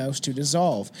field mouse to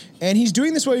dissolve. And he's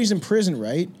doing this while he's in prison,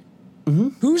 right?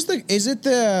 Mm-hmm. Is it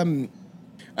the...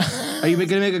 Are you going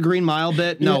to make a Green Mile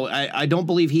bit? No, I don't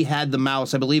believe he had the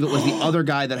mouse. I believe it was the other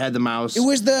guy that had the mouse. It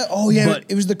was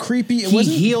it was the creepy... He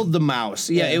healed the mouse.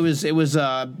 Yeah, it was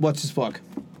what's his fuck?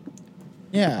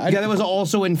 Yeah. That was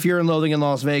also in Fear and Loathing in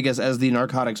Las Vegas as the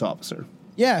narcotics officer.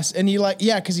 Yes, and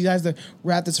because he has the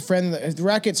rat that's a friend. The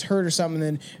rat gets hurt or something,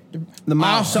 and then the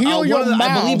mouse. I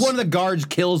believe one of the guards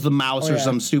kills the mouse or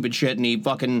some stupid shit, and he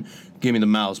fucking, give me the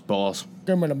mouse, boss.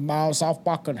 Give me the mouse, I'll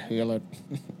fucking heal it.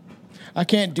 I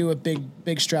can't do a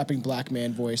big strapping black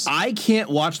man voice. I can't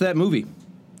watch that movie.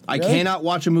 I cannot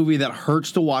watch a movie that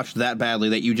hurts to watch that badly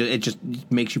that it just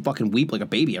makes you fucking weep like a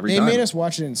baby every time. They made us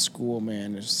watch it in school,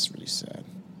 man. It's really sad.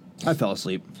 I fell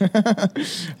asleep.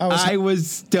 I was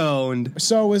stoned.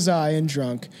 So was I and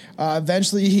drunk.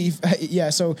 Eventually,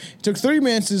 so it took 30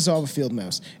 minutes to dissolve a field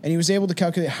mouse, and he was able to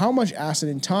calculate how much acid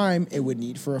and time it would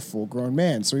need for a full-grown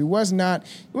man. So he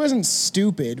wasn't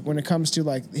stupid when it comes to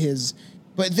like his.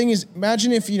 But the thing is,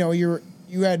 imagine if you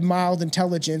had mild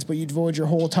intelligence, but you devoted your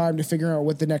whole time to figuring out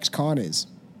what the next con is.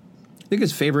 I think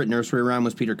his favorite nursery rhyme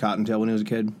was Peter Cottontail when he was a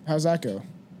kid. How's that go?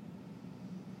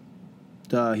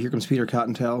 Here comes Peter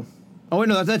Cottontail. Oh wait,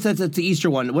 no, that's the Easter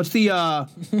one. What's the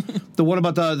the one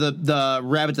about the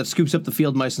rabbit that scoops up the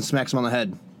field mice and smacks them on the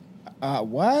head?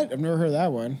 What? I've never heard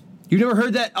that one. You've never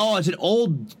heard that? Oh, it's an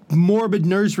old morbid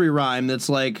nursery rhyme that's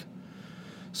like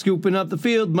scooping up the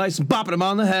field mice and bopping them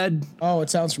on the head. Oh, it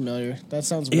sounds familiar. That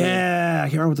sounds weird. Yeah, I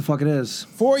can't remember what the fuck it is.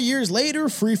 4 years later,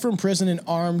 free from prison and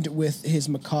armed with his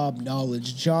macabre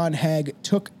knowledge, John Haig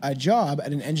took a job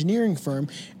at an engineering firm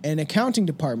and accounting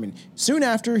department. Soon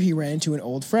after, he ran into an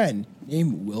old friend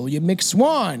named William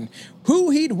McSwan,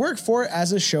 who he'd worked for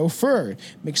as a chauffeur.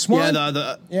 McSwan,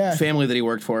 the family that he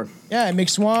worked for. Yeah, and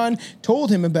McSwan told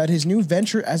him about his new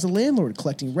venture as a landlord,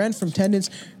 collecting rent from tenants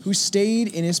who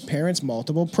stayed in his parents'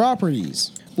 multiple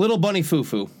properties. Little Bunny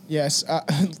Foo-Foo. Yes,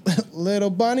 Little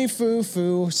Bunny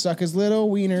Foo-Foo, suck his little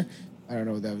wiener. I don't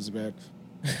know what that was about.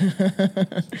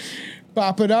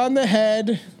 Bop it on the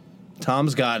head.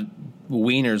 Tom's got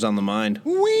wieners on the mind.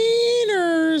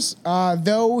 Wieners!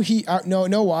 Though he...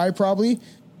 know why, probably?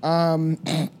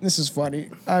 This is funny.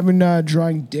 I've been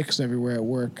drawing dicks everywhere at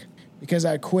work because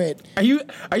I quit.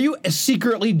 Are you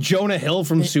secretly Jonah Hill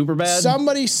from Superbad?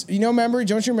 Somebody... remember?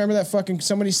 Don't you remember that fucking...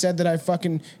 Somebody said that I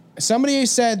fucking... Somebody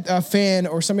said, a fan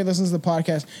or somebody listens to the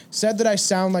podcast, said that I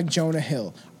sound like Jonah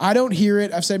Hill. I don't hear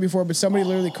it. I've said it before, but somebody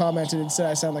literally commented and said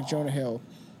I sound like Jonah Hill.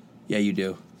 Yeah, you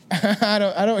do. I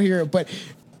don't hear it, but...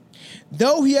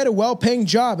 Though he had a well-paying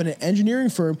job in an engineering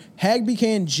firm, Haig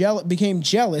became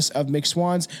jealous of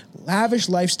McSwan's lavish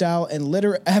lifestyle and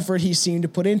little effort he seemed to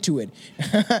put into it.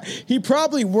 He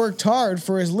probably worked hard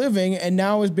for his living and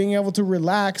now is being able to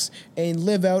relax and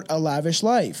live out a lavish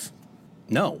life.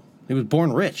 No, he was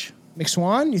born rich.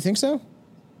 McSwan, you think so?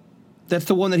 That's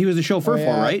the one that he was the chauffeur for,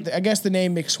 right? I guess the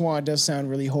name McSwan does sound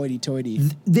really hoity-toity.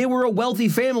 They were a wealthy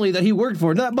family that he worked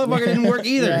for. That motherfucker didn't work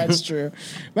either. Yeah, that's true.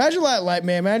 Imagine that, like,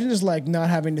 man. Imagine just like not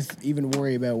having to even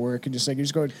worry about work and just like you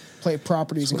just go play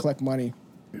properties and collect money.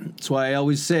 That's why I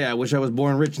always say I wish I was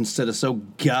born rich instead of so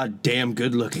goddamn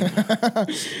good looking.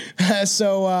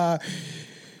 So,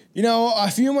 you know, a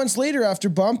few months later, after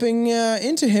bumping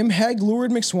into him, Haig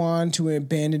lured McSwan to an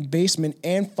abandoned basement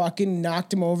and fucking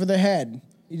knocked him over the head.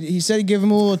 He said he'd give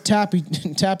him a little tappy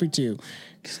too.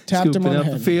 Tapped him on the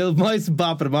head. The field mice,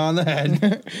 bopping him on the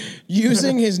head.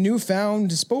 Using his newfound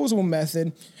disposal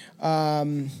method,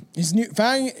 using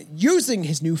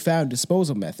his newfound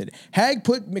disposal method, Haig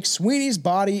put McSweeney's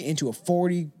body into a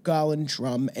 40-gallon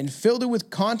drum and filled it with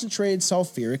concentrated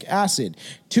sulfuric acid.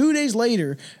 2 days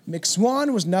later,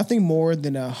 McSwan was nothing more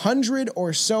than 100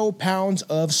 or so pounds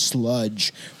of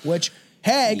sludge, which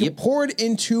Haig poured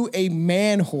into a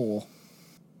manhole.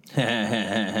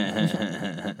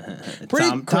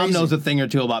 Tom knows a thing or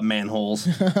two about manholes.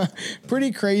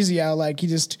 Pretty crazy how like he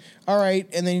just and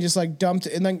then he just like dumped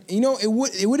it, and like you know it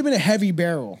would have been a heavy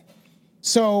barrel,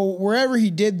 so wherever he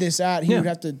did this at, he would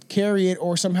have to carry it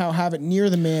or somehow have it near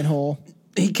the manhole.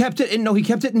 He kept it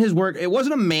in his work. It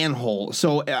wasn't a manhole,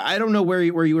 so I don't know where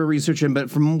you were researching, but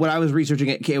from what I was researching,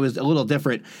 it was a little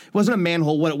different. It wasn't a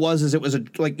manhole. What it was is it was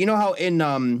like you know how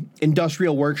in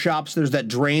industrial workshops there's that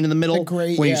drain in the middle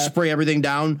when you spray everything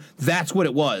down. That's what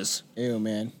it was. Ew,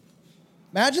 man.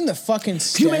 Imagine the fucking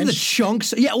stench. Can you imagine the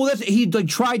chunks? Yeah, well, he like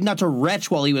tried not to retch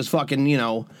while he was fucking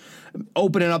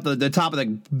opening up the top of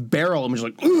the barrel and was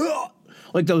like. Ugh!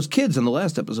 Like those kids in the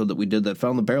last episode that we did that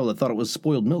found the barrel that thought it was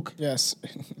spoiled milk. Yes.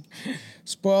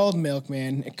 Spoiled milk,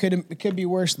 man. It could be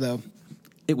worse, though.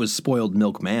 It was spoiled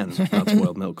milk, man, not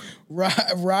spoiled milk.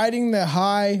 Riding the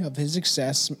high of his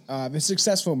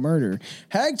successful murder,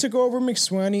 Haig took over I want to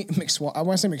say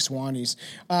McSwaney's,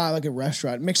 like a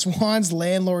restaurant, McSwan's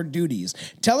landlord duties,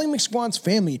 telling McSwan's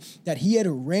family that he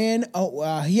ran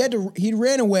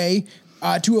away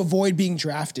to avoid being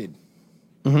drafted.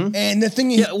 Mm-hmm. And the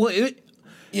thing is...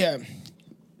 Yeah.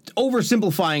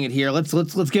 Oversimplifying it here, let's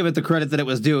give it the credit that it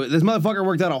was due. This motherfucker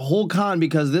worked out a whole con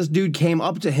because this dude came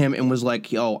up to him and was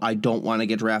like, yo, I don't want to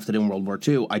get drafted in World War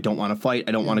II. I don't want to fight.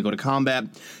 I don't want to go to combat.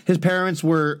 His parents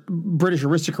were British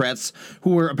aristocrats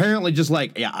who were apparently just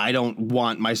like, yeah, I don't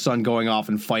want my son going off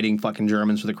and fighting fucking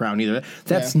Germans for the crown either.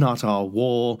 That's not our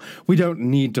war. We don't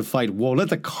need to fight war. Let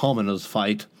the commoners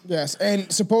fight. Yes,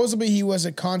 and supposedly he was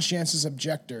a conscientious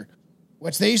objector,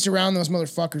 which they used to round those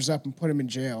motherfuckers up and put him in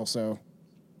jail, so...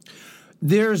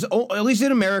 There's, at least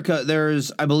in America,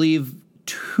 there's, I believe,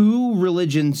 2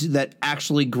 religions that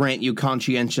actually grant you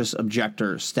conscientious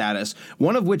objector status.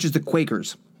 One of which is the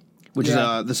Quakers, which is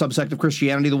the subsect of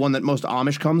Christianity, the one that most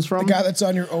Amish comes from. The guy that's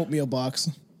on your oatmeal box.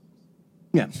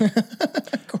 Yeah.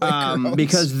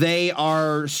 Because they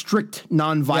are strict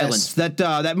nonviolence.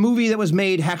 Yes. That movie that was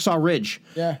made, Hacksaw Ridge,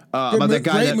 about that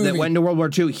guy that went into World War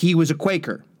II, he was a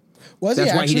Quaker.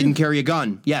 That's why he didn't carry a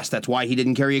gun. Yes, that's why he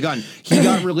didn't carry a gun. He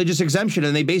got religious exemption,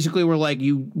 and they basically were like,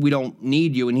 we don't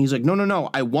need you. And he's like, no,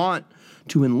 I want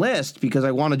to enlist because I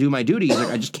want to do my duty. He's like,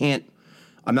 I just can't,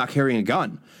 I'm not carrying a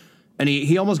gun. And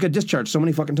he almost got discharged so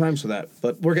many fucking times for that.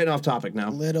 But we're getting off topic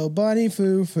now. Little bunny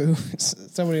foo-foo.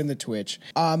 Somebody in the Twitch.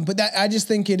 But that I just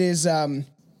think it is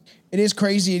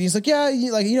crazy. And he's like, yeah,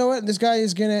 like, you know what? This guy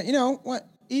is gonna, you know what?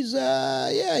 He's,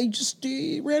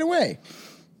 he ran away.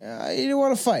 He didn't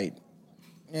want to fight.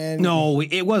 And no,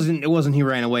 it wasn't he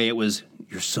ran away. It was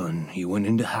your son. He went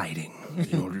into hiding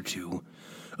in order to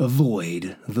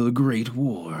avoid the Great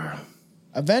War.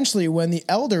 Eventually, when the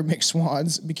elder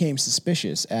McSwans became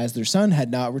suspicious, as their son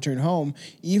had not returned home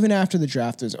even after the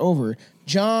draft was over,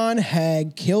 John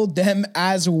Haig killed them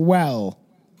as well.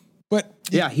 But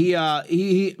yeah,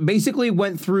 he basically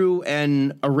went through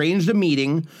and arranged a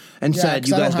meeting and said,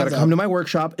 "You guys got to come to my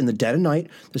workshop in the dead of night.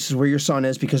 This is where your son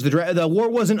is," because the war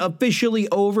wasn't officially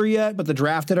over yet, but the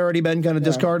draft had already been kind of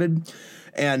discarded.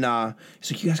 And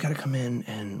he's like, "You guys got to come in,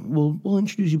 and we'll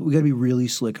introduce you. But we got to be really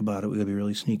slick about it. We got to be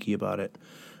really sneaky about it."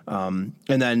 And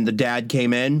then the dad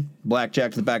came in,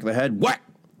 blackjack to the back of the head, whack.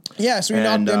 Yeah, so he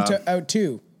knocked him out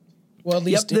too. Well, at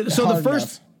least so the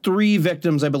first 3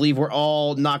 victims, I believe, were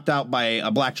all knocked out by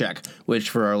a blackjack, which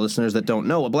for our listeners that don't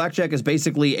know, a blackjack is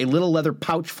basically a little leather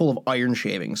pouch full of iron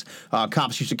shavings.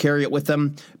 Cops used to carry it with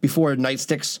them before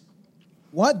nightsticks.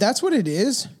 What? That's what it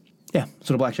is? Yeah, that's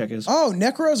what a blackjack is. Oh,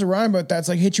 Necro has a rhyme about that. It's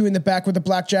like hit you in the back with a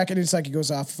blackjack and it's like it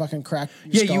goes off fucking crack.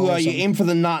 Your Yeah, skull or you something. aim for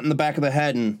the knot in the back of the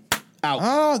head and out.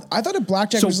 Oh, I thought a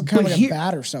blackjack So, was kind of but like here- a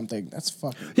bat or something. That's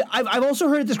fucking. Yeah, I've also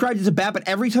heard it described as a bat, but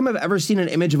every time I've ever seen an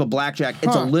image of a blackjack,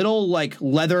 it's a little like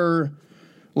leather,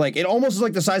 like it almost is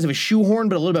like the size of a shoehorn,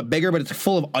 but a little bit bigger. But it's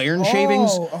full of iron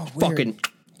shavings. weird. Fucking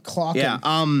Clocking. yeah.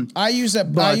 I use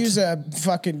but- a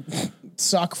fucking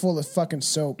sock full of fucking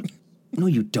soap. No,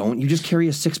 you don't. You just carry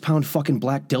a 6-pound fucking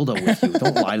black dildo with you.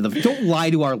 Don't lie to them. Don't lie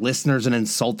to our listeners and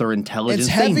insult their intelligence. It's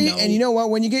heavy, They know. and you know what?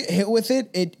 When you get hit with it,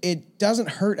 it doesn't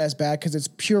hurt as bad because it's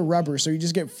pure rubber. So you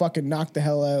just get fucking knocked the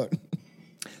hell out.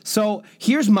 So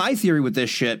here's my theory with this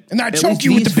shit. And I At choke least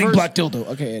you with the these big first- black dildo.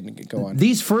 Okay, and go on.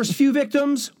 These first few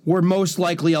victims were most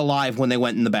likely alive when they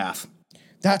went in the bath.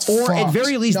 That's Or at fucked.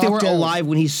 very least, they were Knocked out. alive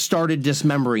when he started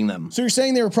dismembering them. So you're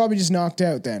saying they were probably just knocked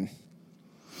out then?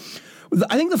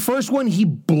 I think the first one, he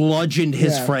bludgeoned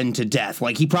his Yeah. friend to death.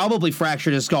 Like, he probably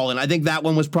fractured his skull, and I think that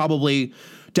one was probably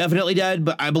definitely dead,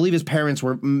 but I believe his parents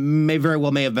may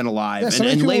have been alive. Yeah, some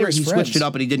of and these people later were his he switched friends. it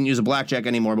up and he didn't use a blackjack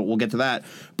anymore, but we'll get to that.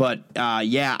 But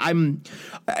yeah,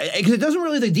 because it doesn't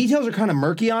really, the details are kind of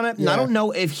murky on it, and I Yeah. don't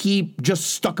know if he just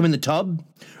stuck him in the tub.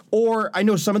 Or I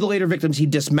know some of the later victims he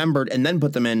dismembered and then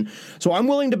put them in. So I'm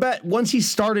willing to bet once he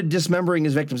started dismembering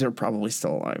his victims, they were probably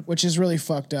still alive. Which is really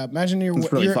fucked up. Imagine you're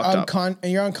It's really you're, fucked up.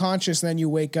 you're unconscious, and then you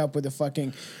wake up with a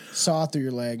fucking saw through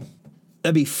your leg.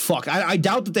 That'd be fucked. I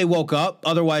doubt that they woke up.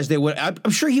 Otherwise, they would.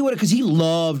 I'm sure he would have, because he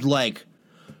loved, like,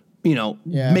 you know,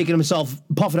 Yeah. making himself,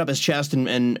 puffing up his chest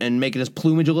and making his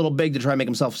plumage a little big to try and make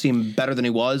himself seem better than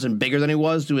he was and bigger than he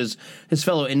was to his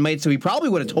fellow inmates. So he probably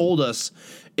would have told us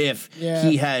if Yeah.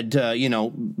 he had,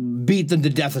 beat them to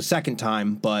death a second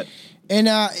time. But And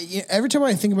every time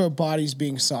I think about bodies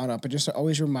being sawn up, it just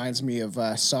always reminds me of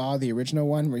Saw, the original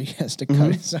one, where he has to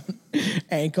cut his own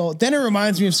ankle. Then it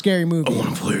reminds me of Scary Movie,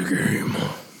 play a game.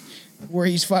 where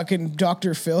he's fucking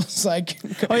Dr. Phil's like,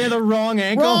 Oh yeah, the wrong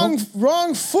ankle.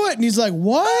 wrong foot, and he's like,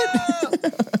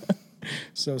 what?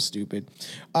 So stupid.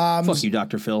 Fuck you,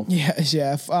 Dr. Phil. Yeah. He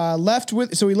left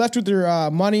with their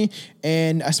money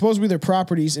and I suppose with their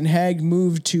properties, and Haig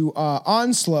moved to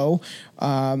Onslow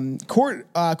Court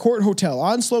Hotel,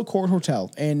 Onslow Court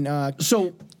Hotel, in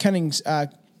So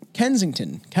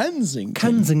Kensington,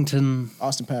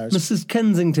 Austin Powers. Mrs.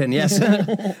 Kensington, yes.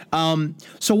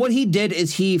 So what he did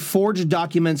is he forged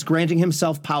documents granting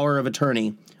himself power of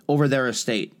attorney over their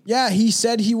estate. Yeah, he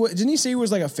said he was. Didn't he say he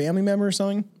was like a family member or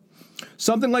something?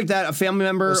 Something like that, a family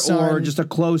member son. or just a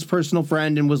close personal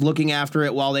friend, and was looking after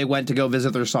it while they went to go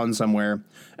visit their son somewhere.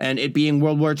 And it being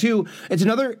World War II, it's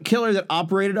another killer that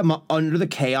operated under the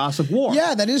chaos of war.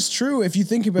 Yeah, that is true. If you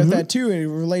think about that too, it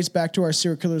relates back to our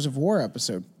Serial Killers of War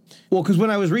episode. Well, because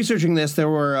when I was researching this, there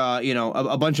were,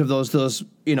 a bunch of those,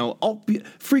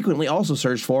 frequently also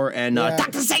searched for, and Yeah.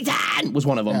 Dr. Satan was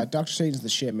one of them. Yeah, Dr. Satan's the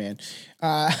shit, man.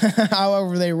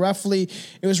 However, it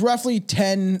was roughly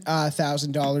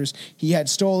 $10,000 he had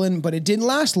stolen, but it didn't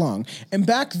last long. And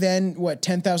back then,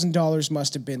 $10,000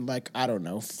 must have been like, I don't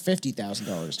know,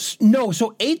 $50,000. No,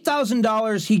 so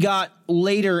 $8,000 he got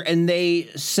later, and they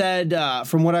said,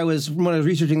 from what I was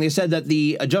researching, they said that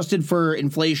the adjusted for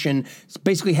inflation is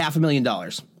basically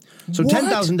 $500,000. So What?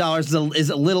 $10,000 is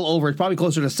a little over. It's probably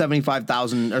closer to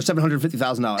 $75,000 or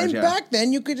 $750,000. And Yeah. back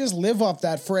then, you could just live off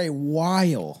that for a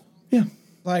while. Yeah.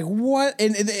 Like, what?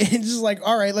 And it's just like,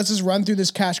 all right, let's just run through this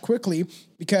cash quickly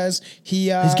because His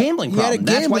gambling he had a problem.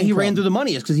 That's why he gambling ran problem. through the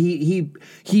money. Is because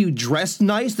he dressed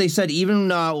nice. They said even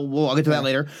well, I'll get to that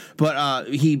later. But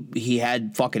he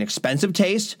had fucking expensive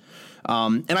taste.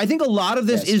 And I think a lot of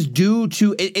this is due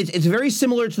to it's very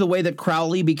similar to the way that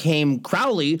Crowley became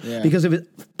Crowley because of his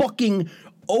fucking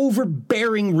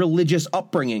overbearing religious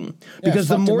upbringing. Because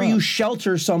the fucked him more you up.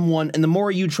 shelter someone and the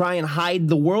more you try and hide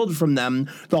the world from them,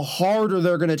 the harder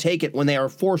they're going to take it when they are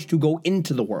forced to go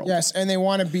into the world. Yes, and they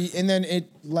want to be, and then it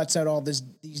lets out all these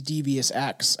devious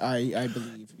acts, I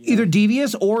believe. Either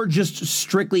devious or just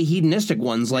strictly hedonistic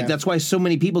ones. Like, that's why so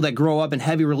many people that grow up in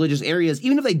heavy religious areas,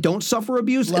 even if they don't suffer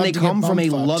abuse Love and they to get come from a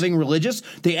bum-fucked. loving religious,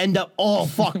 they end up all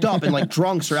fucked up and like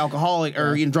drunks or alcoholic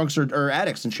or drunks or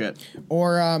addicts and shit.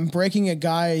 Or breaking a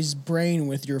guy's brain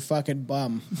with your fucking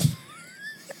bum.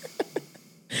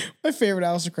 My favorite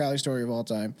Aleister Crowley story of all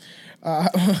time.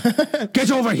 Get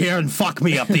over here and fuck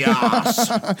me up the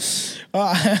ass.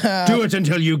 Do it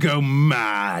until you go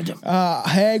mad.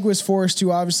 Haig was forced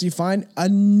to obviously find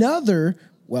another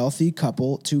wealthy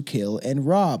couple to kill and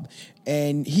rob.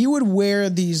 And he would wear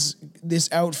this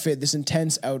outfit, this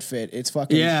intense outfit. It's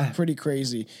fucking pretty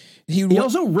crazy. He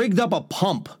also rigged up a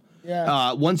pump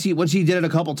Yeah. Once he did it a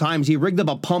couple times, he rigged up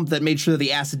a pump that made sure that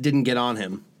the acid didn't get on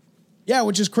him. Yeah,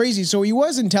 which is crazy. So he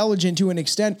was intelligent to an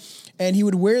extent, and he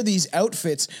would wear these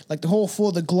outfits, like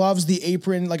the gloves, the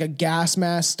apron, like a gas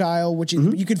mask style, which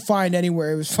you could find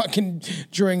anywhere. It was fucking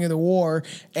during the war.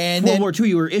 And World War II,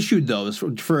 you were issued those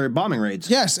for bombing raids.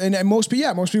 Yes, and most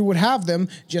people would have them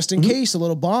just in case a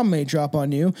little bomb may drop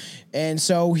on you. And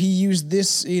so he used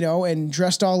this, and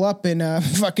dressed all up in a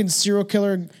fucking serial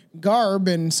killer garb,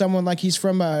 and someone like he's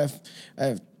from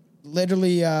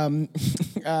literally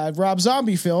Rob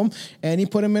Zombie film, and he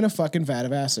put him in a fucking vat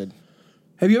of acid.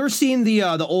 Have you ever seen the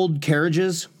old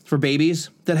carriages for babies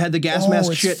that had the gas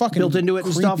mask shit built into it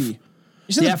and stuff?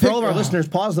 Yeah, for all of our listeners,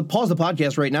 pause the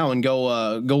podcast right now and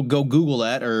go Google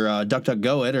that or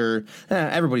DuckDuckGo it or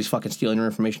everybody's fucking stealing your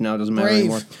information now. It doesn't matter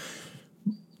anymore.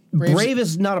 Brave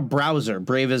is not a browser.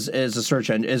 Brave is a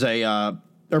search engine.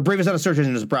 Brave is not a search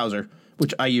engine. It's a browser,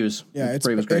 which I use. Yeah,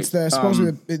 Brave is great. It's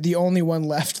supposedly the only one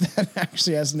left that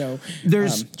actually has no.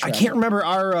 I can't remember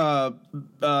our.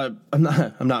 I'm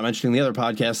not mentioning the other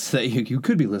podcasts that you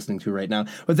could be listening to right now,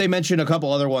 but they mention a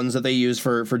couple other ones that they use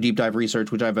for deep dive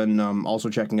research, which I've been also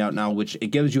checking out now. Which it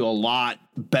gives you a lot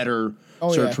better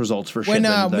search results for shit.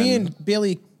 When me and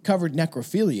Billy covered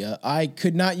necrophilia, I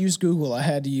could not use Google. I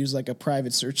had to use like a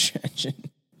private search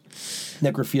engine.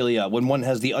 Necrophilia, when one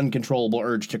has the uncontrollable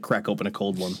urge to crack open a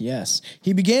cold one. Yes.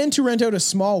 He began to rent out a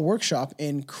small workshop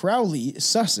in Crowley,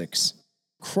 Sussex.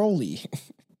 Crowley.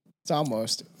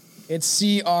 It's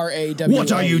C-R-A-W-L-E.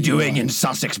 What are you doing in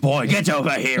Sussex, boy? Get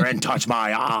over here and touch my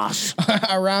ass.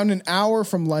 Around an hour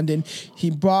from London, he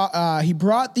brought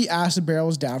the acid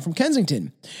barrels down from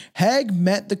Kensington. Haig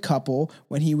met the couple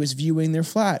when he was viewing their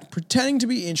flat, pretending to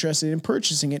be interested in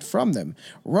purchasing it from them.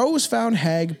 Rose found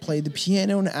Haig played the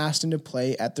piano and asked him to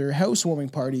play at their housewarming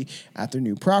party at their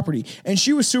new property. And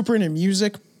she was super into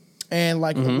music and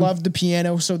loved the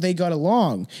piano, so they got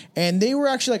along. And they were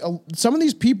actually some of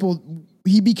these people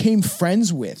he became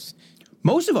friends with.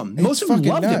 Most of them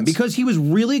loved him because he was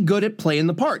really good at playing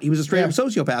the part. He was a straight up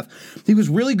sociopath. He was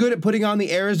really good at putting on the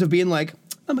airs of being like,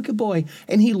 I'm a good boy.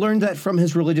 And he learned that from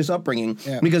his religious upbringing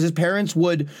because his parents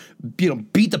would,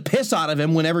 beat the piss out of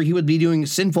him whenever he would be doing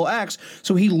sinful acts.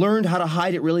 So he learned how to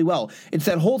hide it really well. It's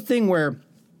that whole thing where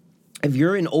if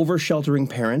you're an over-sheltering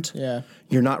parent,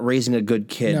 you're not raising a good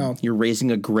kid. No. You're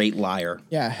raising a great liar.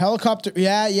 Yeah, helicopter.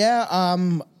 Yeah.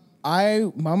 I'm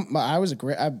a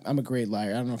great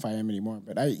liar. I don't know if I am anymore,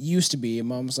 but I used to be. And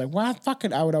Mom was like, well, fuck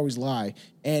it. I would always lie.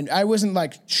 And I wasn't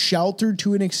sheltered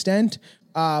to an extent.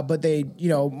 But they,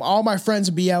 all my friends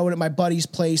would be out at my buddy's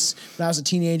place when I was a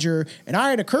teenager, and I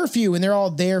had a curfew, and they're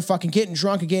all there fucking getting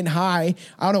drunk and getting high.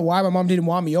 I don't know why my mom didn't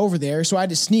want me over there, so I had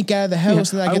to sneak out of the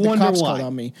house, and then I get the cops called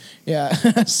on me. Yeah.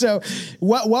 So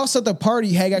whilst at the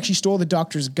party, Haig actually stole the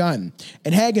doctor's gun,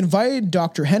 and Haig invited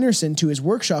Dr. Henderson to his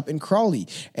workshop in Crawley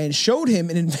and showed him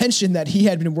an invention that he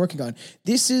had been working on.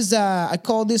 This is, I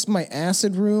call this my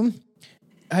acid room.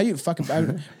 How you fucking?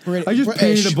 I just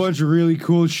painted a bunch of really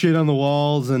cool shit on the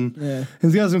walls, and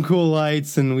it's got some cool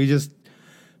lights, and we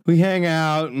hang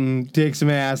out and take some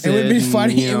acid. It would be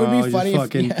funny. It would be funny.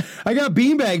 I got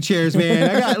beanbag chairs,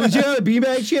 man. I got legit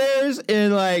beanbag chairs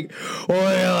and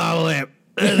oil lamp.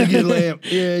 That's a good lamp.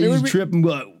 Yeah, he's tripping,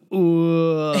 but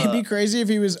it'd be crazy if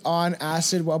he was on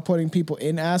acid while putting people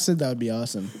in acid. That would be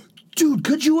awesome. Dude,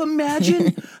 could you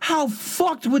imagine how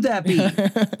fucked would that be?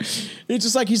 It's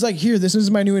just he's like, here, this is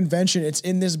my new invention. It's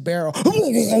in this barrel.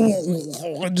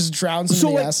 It just drowns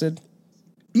in the acid.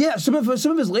 Yeah, some of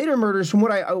his later murders, from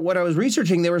what I was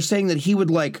researching, they were saying that he would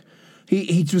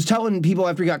he was telling people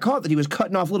after he got caught that he was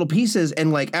cutting off little pieces,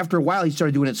 and after a while he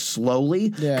started doing it slowly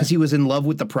because he was in love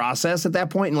with the process at that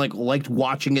point and liked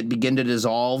watching it begin to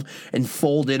dissolve and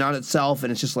fold in on itself,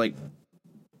 and it's just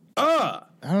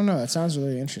I don't know. That sounds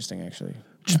really interesting, actually.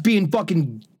 Just being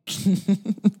fucking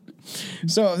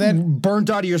so then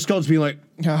burnt out of your skull, just being like,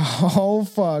 oh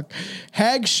fuck,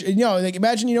 Haig.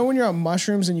 Imagine when you're on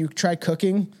mushrooms and you try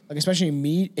cooking, especially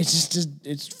meat. It's just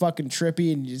it's fucking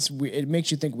trippy and it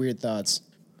makes you think weird thoughts.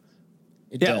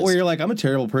 Where you're like, I'm a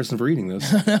terrible person for eating this.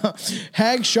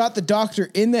 Haig shot the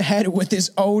doctor in the head with his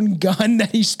own gun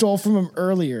that he stole from him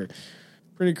earlier.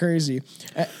 Pretty crazy.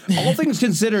 All things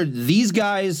considered, these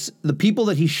guys, the people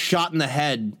that he shot in the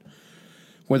head,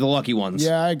 were the lucky ones.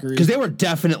 Yeah, I agree. Because they were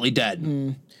definitely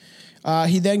dead.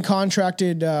 He then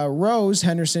contracted Rose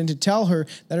Henderson to tell her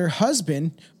that her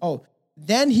husband.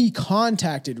 Then he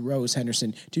contacted Rose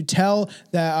Henderson to tell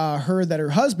her that her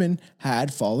husband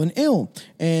had fallen ill,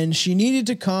 and she needed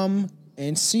to come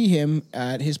and see him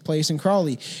at his place in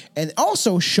Crawley, and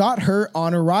also shot her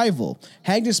on arrival.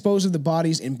 Haig disposed of the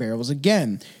bodies in barrels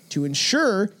again. To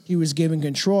ensure he was given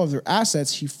control of their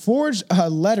assets, he forged a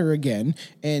letter again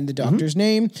in the doctor's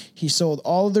name. He sold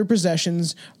all of their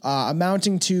possessions,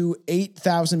 amounting to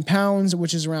 £8,000,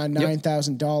 which is around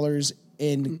 $9,000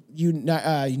 in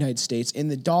United States in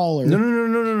the dollar.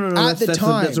 No. At the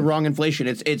time, that's the wrong inflation.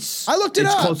 It's I looked it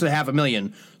up. It's close to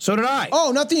 $500,000. So did I.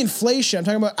 Oh, not the inflation. I'm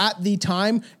talking about at the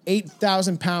time,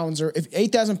 £8,000, or if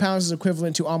 £8,000 is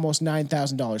equivalent to almost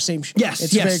 $9,000. Same. Yes.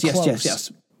 It's very close.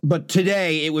 Yes. But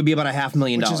today it would be about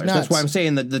 $500,000. Which is nuts. That's why I'm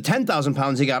saying that the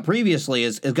 £10,000 he got previously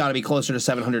is got to be closer to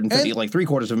 750, And like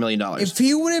 $750,000. If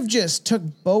he would have just took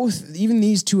both, even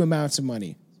these two amounts of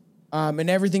money, and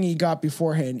everything he got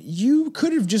beforehand, you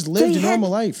could have just lived a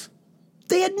normal life.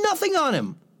 They had nothing on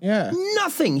him. Yeah.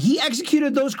 Nothing. He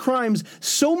executed those crimes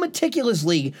so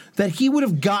meticulously that he would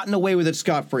have gotten away with it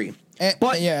scot-free.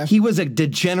 But he was a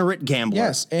degenerate gambler.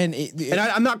 Yes, and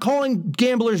I'm not calling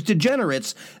gamblers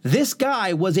degenerates. This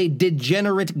guy was a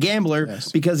degenerate gambler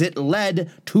because it led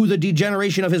to the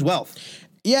degeneration of his wealth.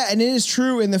 Yeah, and it is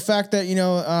true in the fact that,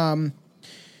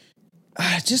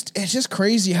 it's just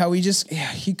crazy how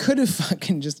he could have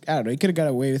fucking just, I don't know, he could have got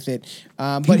away with it.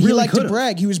 But he really liked could've. to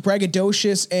brag. He was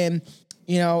braggadocious, and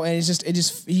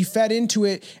he fed into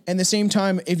it. And at the same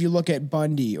time, if you look at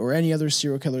Bundy or any other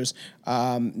serial killers,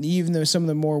 even though some of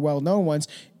the more well-known ones,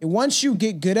 once you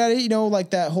get good at it, like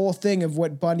that whole thing of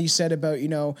what Bundy said about,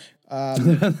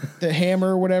 the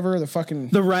hammer or whatever, the fucking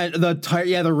the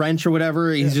wrench or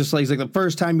whatever. He's just like, the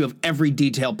first time you have every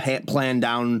detail planned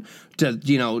down to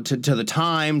the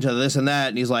time, to this and that,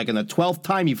 and he's like, and the 12th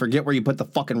time you forget where you put the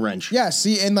fucking wrench. Yeah,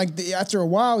 see, and after a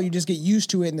while you just get used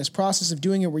to it in this process of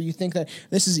doing it, where you think that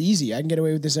this is easy, I can get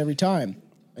away with this every time,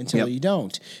 until you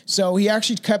don't. So he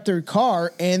actually kept their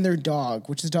car and their dog,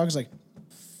 which the dog is like,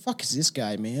 fuck is this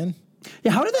guy, man?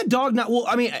 Yeah, how did that dog not? Well,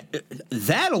 I mean,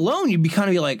 that alone, you'd be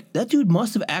like, that dude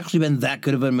must have actually been that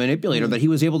good of a manipulator that he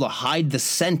was able to hide the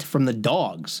scent from the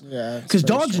dogs. Yeah, because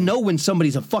dogs know when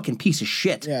somebody's a fucking piece of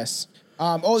shit. Yes.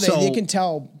 They can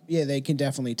tell. Yeah, they can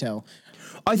definitely tell.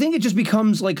 I think it just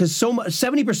becomes like, because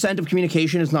 70% of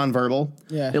communication is nonverbal.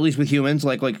 Yeah. At least with humans,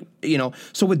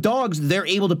 so with dogs, they're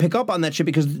able to pick up on that shit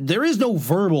because there is no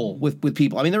verbal with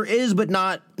people. I mean, there is, but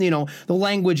not. The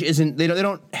language isn't. They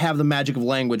don't have the magic of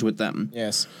language with them.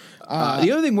 Yes.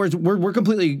 The other thing we're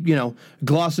completely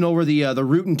glossing over the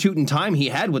rootin' tootin' time he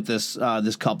had with this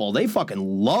couple. They fucking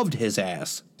loved his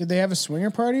ass. Did they have a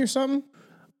swinger party or something?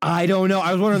 I don't know.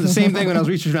 I was wondering the same thing when I was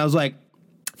researching. I was like,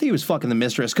 I think he was fucking the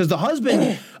mistress, because the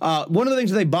husband, one of the things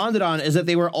that they bonded on is that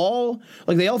they were all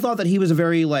they all thought that he was a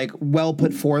very well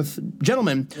put forth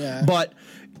gentleman, but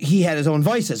he had his own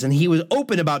vices, and he was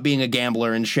open about being a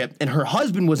gambler and shit. And her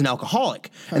husband was an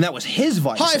alcoholic, and that was his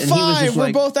vice. High and five! He was just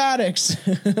we're both addicts.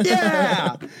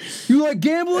 Yeah, you like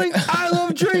gambling? I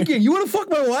love drinking. You want to fuck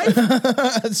my wife?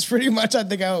 That's pretty much, I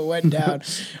think, how it went down.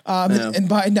 And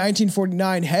by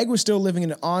 1949, Haig was still living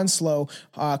in an Onslow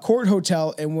court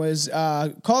hotel and was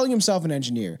calling himself an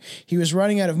engineer. He was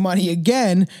running out of money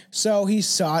again, so he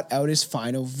sought out his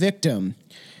final victim.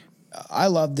 I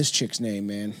love this chick's name,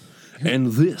 man.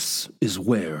 And this is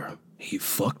where he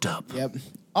fucked up. Yep.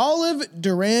 Olive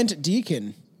Durant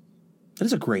Deacon. That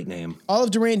is a great name. Olive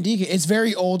Durant Deacon. It's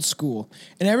very old school.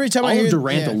 And every time I hear... Olive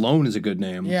Durant alone is a good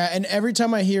name. Yeah, and every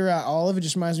time I hear Olive, it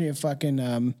just reminds me of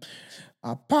fucking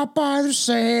Popeye the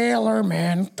Sailor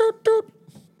Man. Doot, doot.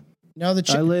 No, the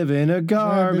I live in a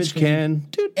garbage can.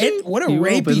 Doot, doot. What a You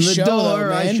rapey open the show, door, though,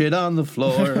 man. I shit on the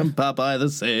floor. I'm Popeye the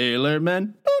Sailor Man.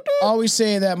 Doot, doot. I always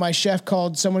say that my chef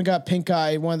called, someone got pink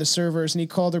eye, one of the servers, and he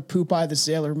called her Poop Eye the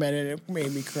Sailor Man, and it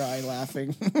made me cry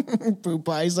laughing. Poop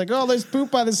Eye. He's like, oh, there's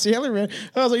Poop Eye the Sailor Man.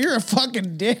 I was like, you're a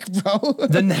fucking dick, bro.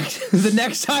 The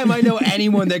next time I know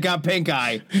anyone that got pink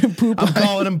eye, I'm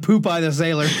calling him Poop Eye the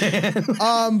Sailor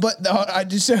Man. But I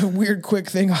just have a weird quick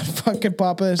thing on fucking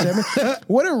Popeye the Sailor Man.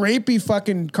 What a rapey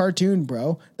fucking cartoon,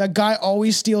 bro. That guy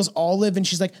always steals Olive, and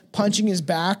she's like punching his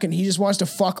back, and he just wants to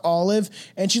fuck Olive,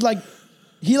 and she's like,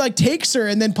 he takes her,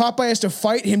 and then Popeye has to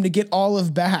fight him to get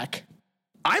Olive back.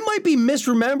 I might be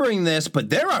misremembering this,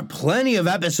 but there are plenty of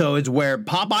episodes where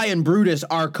Popeye and Brutus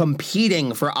are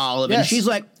competing for Olive, and she's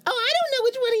like, oh, I don't know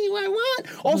which one of you I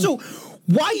want. Also,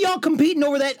 why y'all competing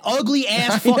over that ugly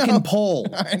ass fucking pole?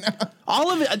 I know.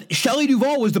 Olive, Shelley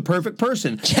Duvall was the perfect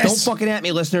person. Yes. Don't fucking at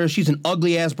me, listeners. She's an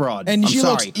ugly ass broad. And I'm she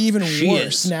sorry. looks even She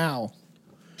worse is. now.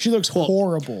 She looks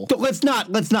horrible. Let's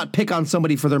not pick on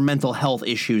somebody for their mental health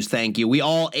issues. Thank you. We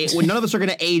all, none of us are going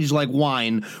to age like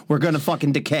wine. We're going to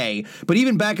fucking decay. But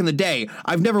even back in the day,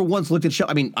 I've never once looked at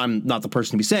Shelley. I mean, I'm not the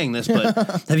person to be saying this, but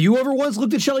have you ever once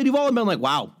looked at Shelley Duvall and been like,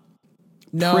 wow,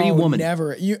 No, pretty woman?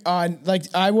 Never. You like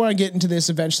I want to get into this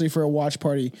eventually for a watch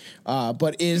party.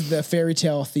 But is the Fairy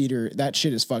Tale Theater, that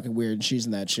shit is fucking weird, and she's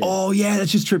in that shit. Oh yeah,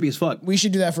 that's just trippy as fuck. We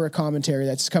should do that for a commentary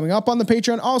that's coming up on the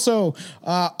Patreon. Also,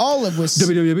 Olive was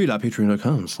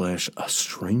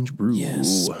www.patreon.com/strangebrew.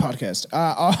 Yes, podcast.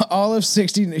 Olive,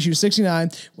 60, she was 69,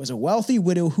 was a wealthy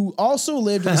widow who also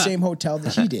lived in the same hotel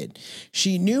that he did.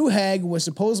 She knew Haig was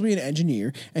supposedly an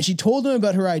engineer, and she told him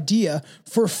about her idea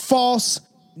for false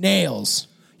nails.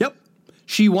 Yep.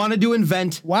 She wanted to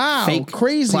invent fake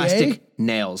crazy, plastic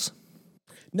nails.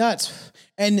 Nuts.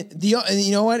 And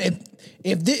you know what?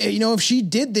 If she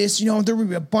did this, there would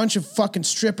be a bunch of fucking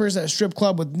strippers at a strip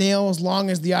club with nails long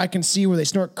as the eye can see where they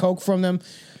snort coke from them.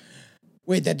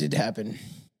 Wait, that did happen.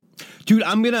 Dude,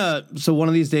 so one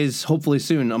of these days, hopefully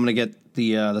soon, I'm gonna get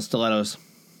the stilettos.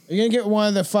 Are you gonna get one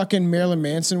of the fucking Marilyn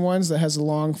Manson ones that has a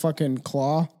long fucking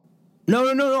claw? No.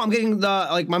 I'm getting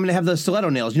I'm gonna have the stiletto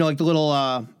nails. Like the little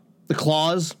the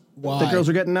claws that girls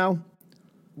are getting now.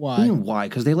 Why? Why?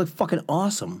 Because they look fucking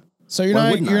awesome. So you're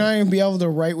not gonna be able to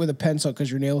write with a pencil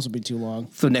because your nails will be too long.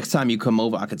 So next time you come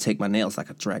over, I could take my nails like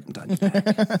a dragon down your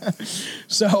back.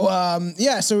 So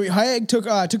Haig took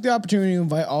the opportunity to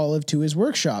invite Olive to his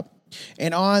workshop.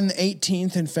 And on the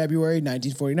 18th in February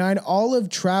 1949, Olive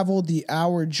traveled the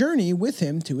hour journey with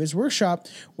him to his workshop,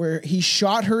 where he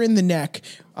shot her in the neck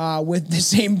with the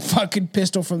same fucking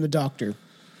pistol from the doctor,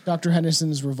 Dr.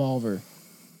 Henderson's revolver.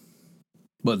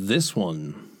 But this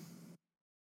one,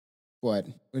 what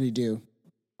did he do?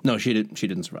 No, she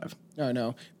didn't survive.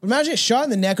 No. But imagine a shot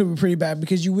in the neck would be pretty bad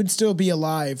because you would still be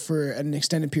alive for an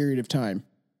extended period of time.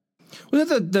 Was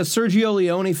that the Sergio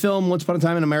Leone film, Once Upon a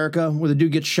Time in America, where the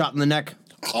dude gets shot in the neck?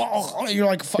 Oh, you're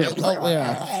like,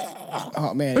 yeah.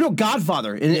 Oh, man. No,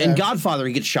 Godfather. In Godfather,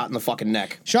 he gets shot in the fucking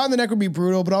neck. Shot in the neck would be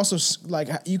brutal, but also, like,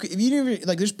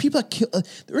 there's people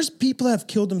that have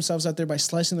killed themselves out there by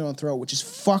slicing their own throat, which is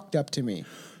fucked up to me.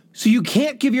 So you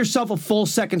can't give yourself a full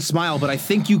second smile, but I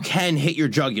think you can hit your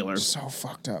jugular. So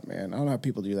fucked up, man. I don't know how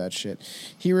people do that shit.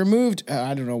 He removed,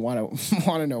 I don't know why, I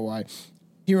want to know why.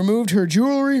 He removed her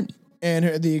jewelry and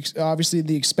obviously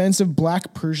the expensive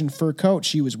black Persian fur coat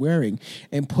she was wearing,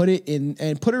 and put her in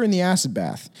the acid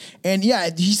bath. And yeah,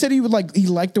 he said he liked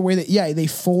the way that they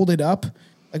folded up,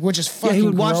 like, which is fucking gross. Yeah, he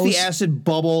would watch the acid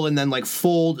bubble and then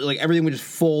fold, everything would just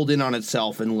fold in on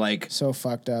itself and so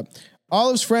fucked up.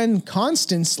 Olive's friend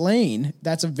Constance Lane,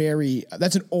 that's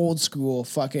an old school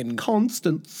fucking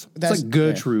Constance. That's like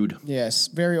Gertrude. Yeah. Yes,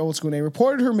 very old school name.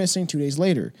 Reported her missing 2 days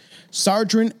later.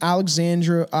 Sergeant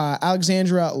Alexandra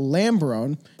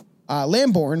Lamborn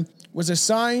was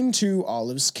assigned to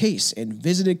Olive's case and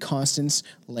visited Constance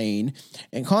Lane.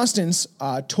 And Constance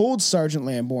told Sergeant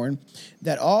Lamborn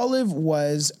that Olive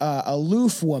was a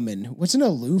aloof woman. What's an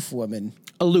aloof woman?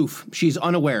 Aloof. She's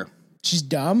unaware. She's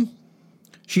dumb.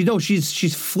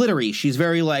 She's flittery. She's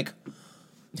very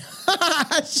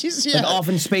she's off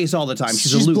in space all the time.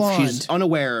 She's aloof. Blonde. She's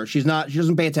unaware. She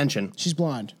doesn't pay attention. She's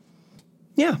blonde.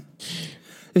 Yeah.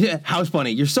 How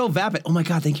funny. You're so vapid. Oh my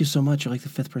God, thank you so much. You're like the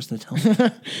fifth person to tell me.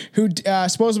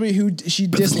 She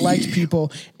disliked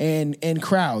people and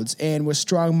crowds and was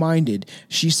strong-minded.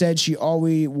 She said she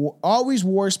always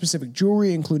wore specific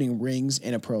jewelry, including rings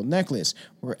and a pearl necklace,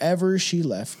 whenever she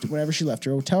left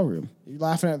her hotel room. You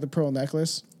laughing at the pearl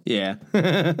necklace? Yeah.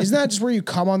 Isn't that just where you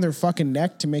come on their fucking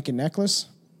neck to make a necklace?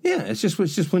 Yeah, it's just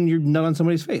when you're nut on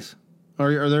somebody's face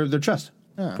or their chest.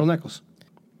 Pearl necklace.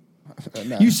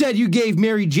 No. You said you gave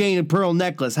Mary Jane a pearl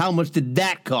necklace. How much did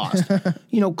that cost?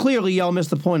 Clearly y'all missed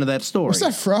the point of that story. What's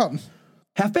that from?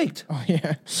 Half Baked. Oh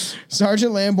yeah.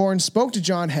 Sergeant Lamborn spoke to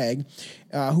John Haig,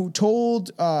 who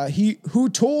told her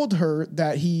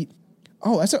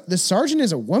that the sergeant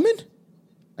is a woman?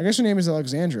 I guess her name is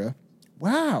Alexandra.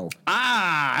 Wow.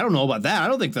 I don't know about that. I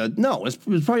don't think it was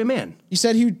probably a man. He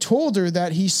said he told her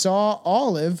that he saw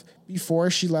Olive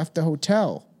before she left the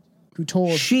hotel. Who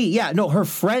told her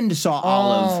friend saw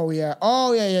Olive.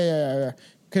 Oh yeah.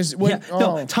 Because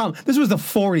Tom, this was the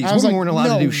 40s. We weren't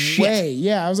allowed to do shit. Way.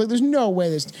 Yeah, I was like, there's no way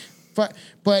this.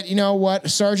 But you know what,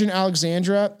 Sergeant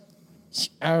Alexandra,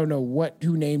 I don't know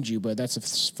who named you, but that's a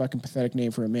fucking pathetic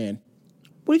name for a man.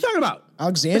 What are you talking about?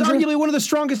 Alexandra? It's arguably one of the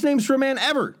strongest names for a man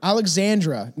ever.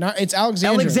 Alexandra. It's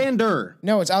Alexandra. Alexander.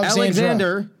 No, it's Alexandra.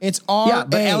 Alexander. It's R. Yeah,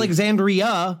 but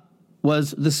Alexandria.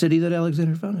 was the city that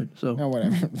Alexander founded. So Oh,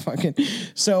 whatever. Fucking.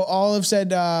 So Olive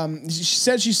said she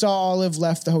said she saw Olive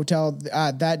left the hotel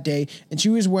that day, and she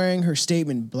was wearing her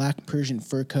statement black Persian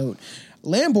fur coat.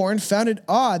 Lambourne found it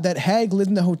odd that Haig lived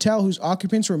in the hotel whose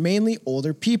occupants were mainly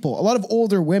older people, a lot of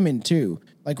older women too,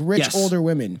 like rich older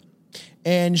women.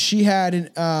 And she had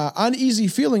an uneasy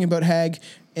feeling about Haig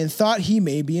and thought he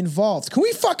may be involved. Can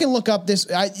we fucking look up this?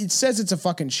 It says it's a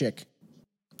fucking chick.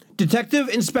 Detective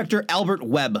Inspector Albert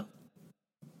Webb.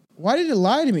 Why did it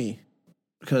lie to me?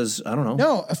 Because, I don't know.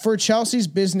 No, for Chelsea's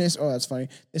business. Oh, that's funny.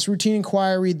 This routine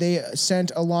inquiry, they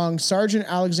sent along Sergeant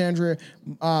Alexandra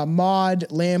Maud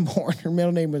Lambourne. Her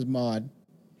middle name was Maud.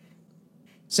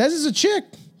 Says it's a chick.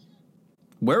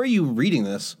 Where are you reading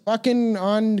this? Fucking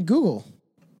on Google.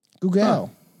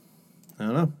 Google. I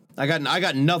don't know. I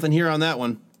got nothing here on that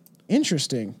one.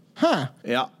 Interesting. Huh.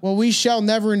 Yeah. Well, we shall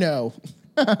never know.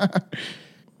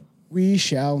 We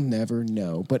shall never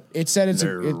know. But it said it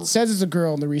says it's a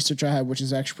girl in the research I had, which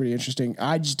is actually pretty interesting.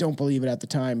 I just don't believe it at the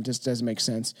time. It just doesn't make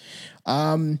sense.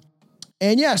 And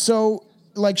yeah, so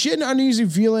like she had an uneasy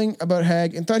feeling about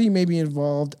Haig and thought he may be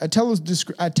involved. A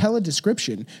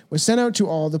teledescription was sent out to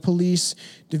all the police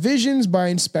divisions by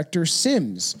Inspector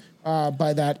Sims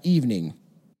by that evening.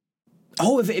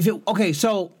 Oh, if it okay,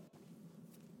 so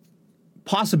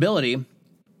possibility.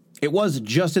 It was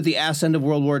just at the ass end of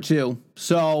World War II,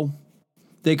 so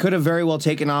they could have very well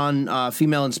taken on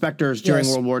female inspectors during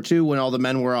World War II when all the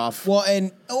men were off. Well,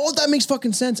 and that makes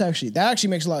fucking sense. Actually, that actually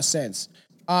makes a lot of sense.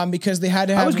 Because they had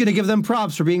to have. I was going to give them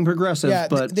props for being progressive,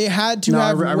 but they had to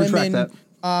have women that.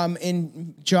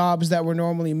 In jobs that were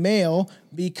normally male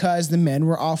because the men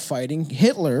were off fighting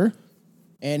Hitler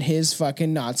and his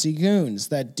fucking Nazi goons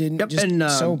that didn't just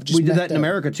we did that in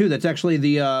America too. That's actually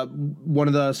the one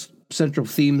of the central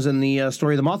themes in the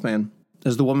story of the Mothman.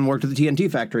 Is the woman worked at the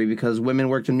TNT factory because women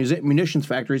worked in munitions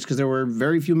factories because there were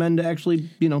very few men to actually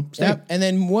stay. Yep. And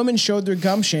then women showed their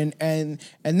gumption, and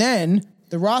then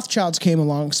the Rothschilds came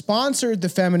along, sponsored the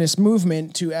feminist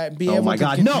movement to be able to... Oh my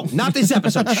God, no, not this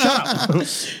episode. Shut up.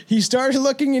 He started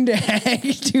looking into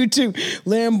Haig due to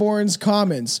Lambourne's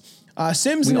comments.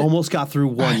 Sims we almost got through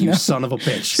one, you son of a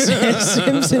bitch.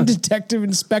 Sims and Detective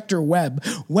Inspector Webb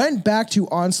went back to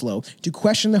Onslow to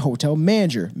question the hotel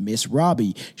manager, Miss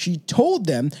Robbie. She told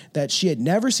them that she had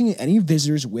never seen any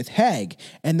visitors with Haig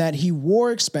and that he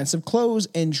wore expensive clothes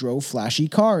and drove flashy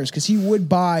cars because he would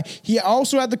buy. He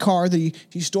also had the car that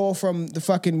he stole from the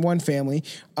fucking one family,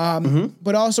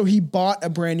 but also he bought a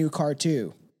brand new car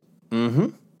too. Mm-hmm.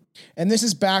 And this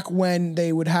is back when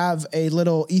they would have a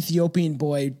little Ethiopian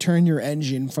boy turn your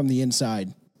engine from the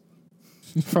inside.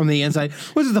 From the inside?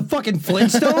 Was it the fucking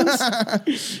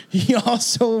Flintstones? He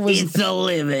also was... It's a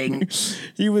living.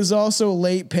 He was also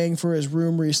late paying for his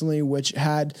room recently, which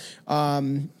had...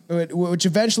 which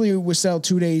eventually was settled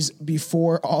 2 days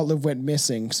before Olive went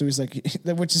missing. So he's like...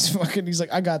 Which is fucking... He's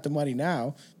like, I got the money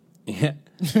now. Yeah.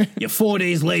 You're 4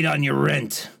 days late on your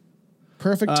rent.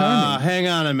 Perfect timing. Hang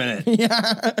on a minute.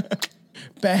 Yeah.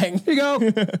 Bang. Here you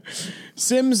go.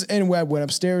 Sims and Webb went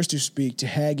upstairs to speak to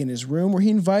Haig in his room where he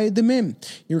invited them in.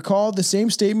 He recalled the same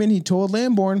statement he told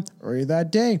Lambourne earlier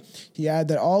that day. He added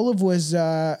that Olive was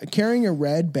carrying a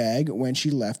red bag when she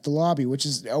left the lobby, which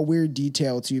is a weird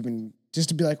detail to even just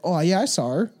to be like, oh, yeah, I saw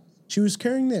her. She was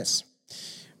carrying this.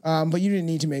 But you didn't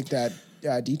need to make that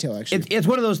detail, actually. It's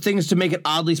one of those things to make it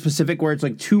oddly specific where it's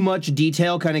like too much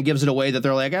detail kind of gives it away that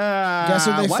they're like, Guess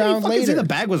what they why found do you fucking say later? the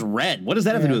bag was red? What does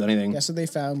that have to do with anything? Guess what they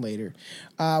found later.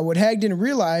 What Haig didn't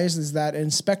realize is that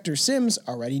Inspector Sims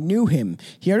already knew him.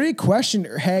 He already questioned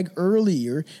Haig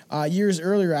earlier, years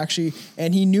earlier, actually,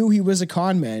 and he knew he was a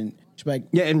con man. Like,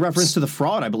 yeah, in reference to the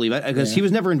fraud, I believe, because he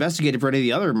was never investigated for any of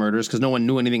the other murders because no one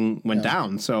knew anything went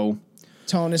down, so...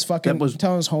 telling his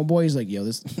homeboy, he's like, yo,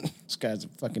 this guy's a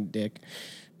fucking dick.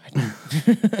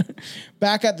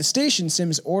 Back at the station,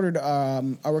 Sims ordered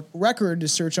a record to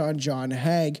search on John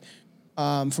Haig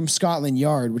from Scotland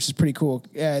Yard, which is pretty cool.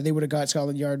 They would have got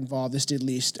Scotland Yard involved. This did at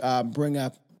least bring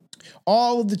up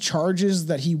all of the charges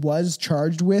that he was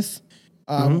charged with,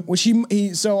 which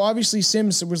he so obviously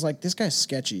Sims was like, this guy's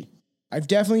sketchy. I've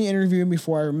definitely interviewed him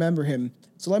before. I remember him.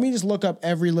 So let me just look up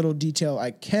every little detail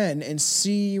I can and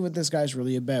see what this guy's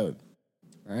really about.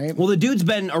 All right. Well, the dude's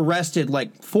been arrested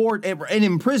like and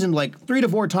imprisoned like 3 to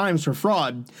 4 times for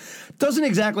fraud. Doesn't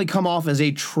exactly come off as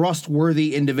a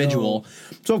trustworthy individual.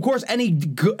 No. So, of course, any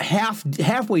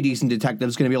halfway decent detective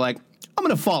is going to be like, I'm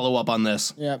going to follow up on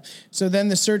this. Yeah. So then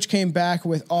the search came back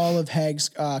with all of Haig's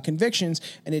convictions,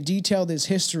 and it detailed his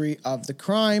history of the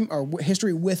crime, or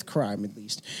history with crime, at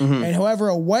least. Mm-hmm. And however,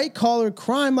 a white-collar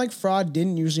crime like fraud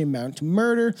didn't usually amount to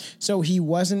murder, so he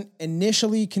wasn't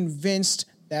initially convinced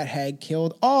that Haig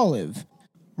killed Olive.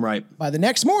 Right. By the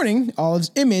next morning, Olive's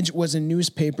image was in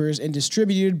newspapers and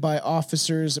distributed by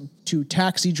officers to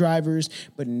taxi drivers,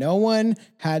 but no one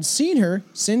had seen her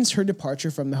since her departure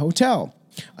from the hotel.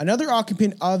 Another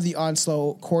occupant of the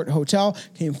Onslow Court Hotel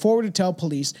came forward to tell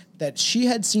police that she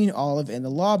had seen Olive in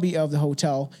the lobby of the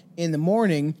hotel in the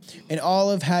morning, and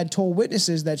Olive had told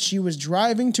witnesses that she was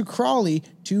driving to Crawley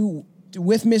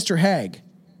with Mr. Haig.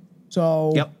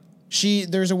 So Yep.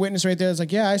 there's a witness right there that's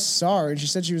like, yeah, I saw her, and she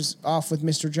said she was off with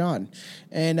Mr. John,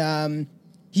 and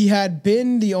he had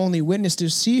been the only witness to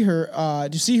see her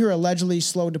allegedly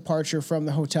slow departure from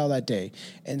the hotel that day.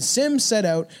 And Sims set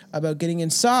out about getting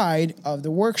inside of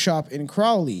the workshop in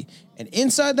Crawley, and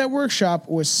inside that workshop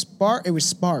was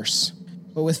sparse,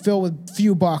 but filled with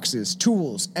few boxes,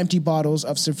 tools, empty bottles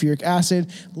of sulfuric acid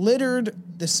littered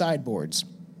the sideboards.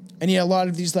 And he had a lot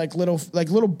of these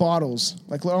little bottles,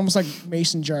 almost like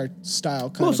mason jar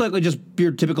style. Most likely just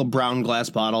your typical brown glass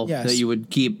bottle Yes. that you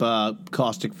would keep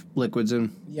caustic liquids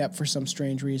in. Yep, for some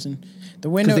strange reason. The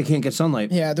Because window, they can't get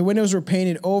sunlight. yeah, the windows were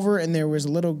painted over, and there was a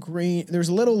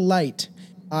little light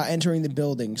entering the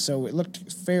building, so it looked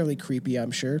fairly creepy,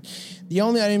 I'm sure. The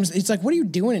only items, it's like, what are you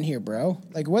doing in here, bro?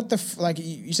 Like, what the like?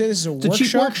 You say this is a It's a workshop?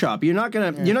 cheap workshop. You're not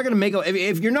gonna make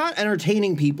if you're not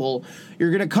entertaining people,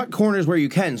 you're gonna cut corners where you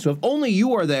can. So if only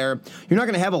you are there, you're not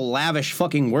gonna have a lavish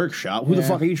fucking workshop. Who the Yeah.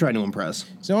 fuck are you trying to impress?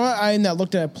 So the only item that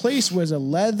looked out of place was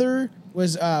the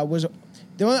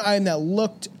only item that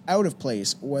looked out of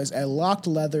place was a locked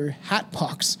leather hat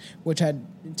box, which had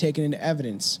been taken into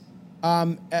evidence.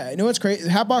 You know what's crazy?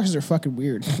 Hat boxes are fucking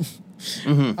weird.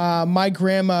 My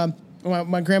grandma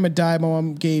died. My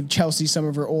mom gave Chelsea some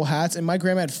of her old hats, and my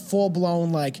grandma had full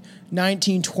blown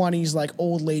 1920s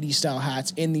old lady style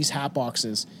hats in these hat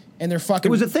boxes, and they're fucking.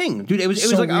 It was a thing, dude. It was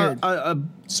So like weird.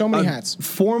 So many a hats.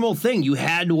 formal thing. You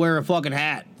had to wear a fucking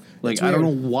hat. It's I don't know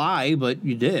weird. why, but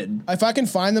you did. If I can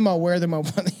find them, I'll wear them. I'll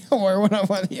wear one on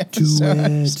one of the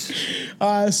episodes.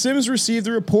 Sims received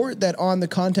the report that on the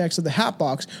context of the hat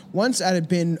box, once it had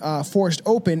been forced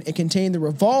open, it contained the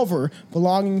revolver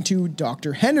belonging to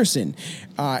Dr. Henderson.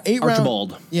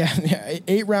 Archibald.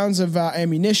 8 rounds of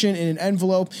ammunition in an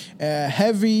envelope,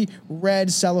 heavy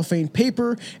red cellophane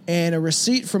paper, and a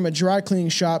receipt from a dry cleaning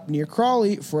shop near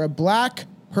Crawley for a black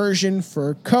Persian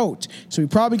fur coat. So he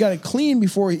probably got it clean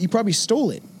before he probably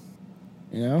stole it.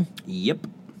 You know? Yep.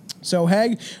 So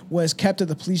Haig was kept at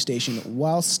the police station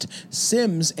whilst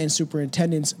Sims and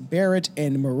Superintendents Barrett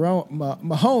and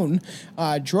Mahone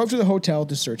drove to the hotel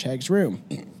to search Haig's room.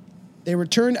 They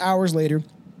returned hours later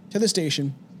to the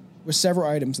station with several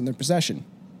items in their possession.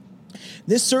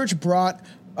 This search brought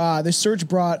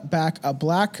back a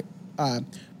black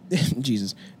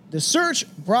Jesus. The search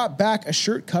brought back a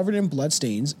shirt covered in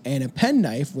bloodstains and a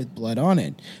penknife with blood on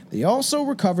it. They also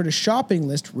recovered a shopping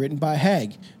list written by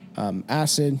Haig.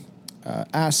 Acid.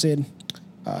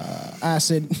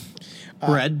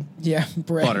 Bread,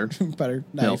 Bread. Butter.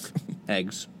 milk, Knife.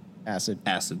 eggs, Acid.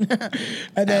 acid.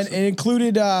 And then it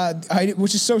included,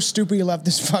 which is so stupid he left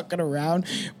this fucking around,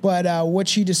 but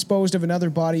which he disposed of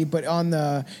another body, and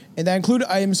that included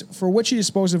items for which he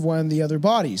disposed of one of the other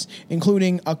bodies,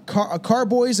 including a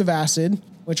carboys of acid,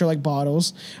 which are like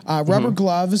bottles, rubber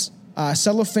gloves,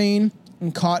 cellophane,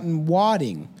 and cotton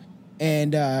wadding.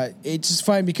 And it's just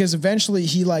fine because eventually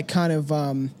he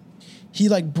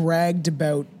bragged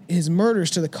about his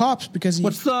murders to the cops because he.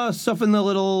 What's the stuff in the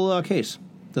little case?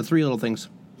 The 3 little things.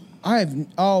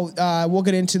 We'll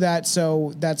get into that.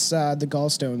 So that's the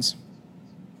gallstones.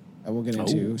 We'll get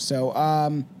into.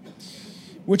 So,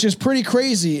 which is pretty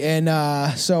crazy. And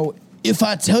so, if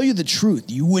I tell you the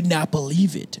truth, you would not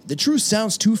believe it. The truth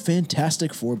sounds too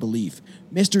fantastic for belief.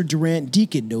 Mr. Durant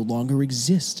Deacon no longer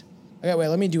exists. Okay, wait.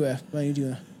 Let me do a.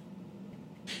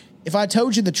 If I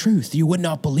told you the truth, you would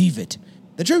not believe it.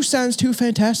 The truth sounds too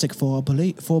fantastic for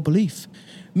belief.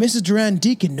 Mrs. Durand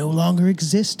Deacon no longer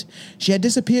exists. She had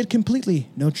disappeared completely.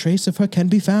 No trace of her can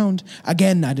be found.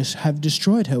 Again, I have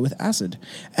destroyed her with acid.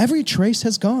 Every trace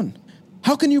has gone.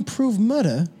 How can you prove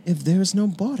murder if there is no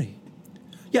body?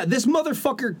 Yeah, this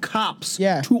motherfucker cops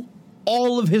Yeah. to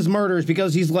all of his murders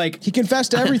because he's like... He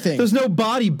confessed to everything. There's no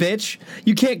body, bitch.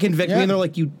 You can't convict me. Yeah. And they're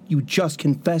like, you just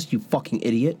confessed, you fucking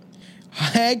idiot.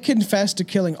 Haig confessed to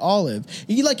killing Olive.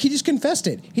 He just confessed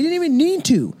it. He didn't even need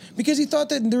to because he thought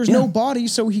that there was no body,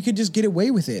 so he could just get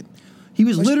away with it. He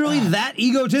was literally that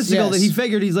egotistical Yes. that he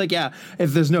figured, he's like, yeah,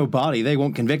 if there's no body, they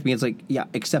won't convict me. It's like, yeah,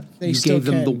 except They you still gave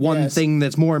them can, the one yes. thing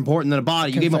that's more important than a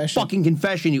body. You gave him a Confession. fucking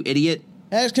confession, you idiot.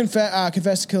 Haig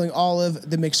confessed to killing Olive,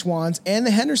 the McSwans, and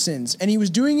the Hendersons, and he was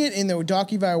doing it in the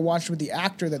documentary I watched with the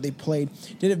actor that they played.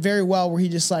 Did it very well, where he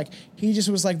just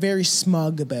was very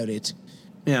smug about it.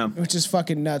 Yeah. which is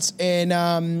fucking nuts. And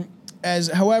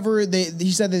however,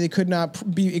 he said that it could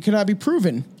not be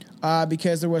proven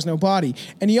because there was no body.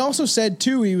 And he also said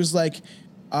too, he was like,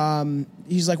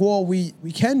 well,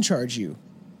 we can charge you.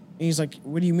 And he's like,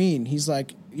 what do you mean? He's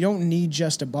like, you don't need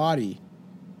just a body.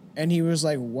 And he was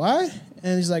like, what?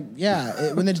 And he's like,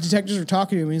 yeah. When the detectives were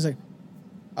talking to him, he's like,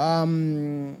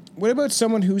 what about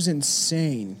someone who's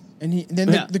insane? And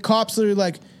then the cops are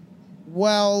like,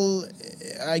 well,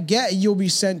 I get you'll be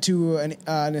sent to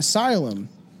an asylum.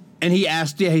 And he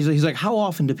asked, he's like, how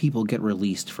often do people get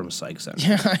released from psych centers?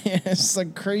 Yeah, it's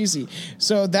like crazy.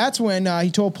 So that's when he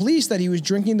told police that he was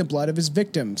drinking the blood of his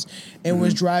victims and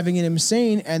was driving him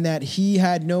insane, and that he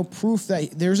had no proof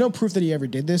there's no proof that he ever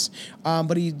did this.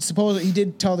 But he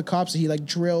did tell the cops that he like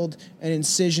drilled an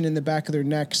incision in the back of their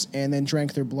necks and then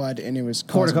drank their blood, and it was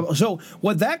causing. So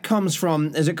what that comes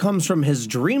from is it comes from his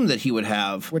dream that he would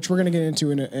have, which we're gonna get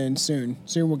into in soon.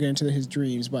 Soon we'll get into his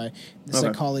dreams by the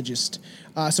psychologist.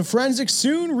 So forensics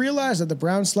soon realized that the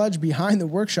brown sludge behind the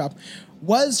workshop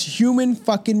was human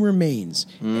fucking remains.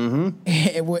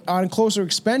 Mm-hmm. On closer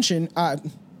inspection,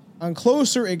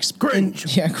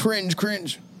 cringe. Yeah, cringe.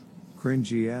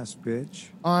 Cringy ass bitch.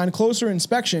 On closer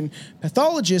inspection,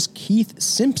 pathologist Keith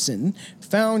Simpson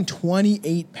found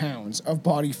 28 pounds of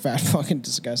body fat. Fucking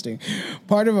disgusting.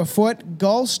 Part of a foot,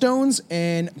 gallstones,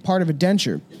 and part of a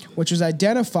denture, which was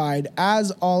identified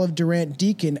as Olive Durant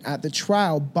Deacon at the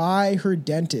trial by her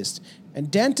dentist.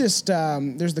 And dentist,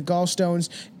 there's the gallstones.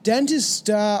 Dentists,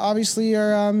 obviously,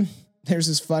 are, there's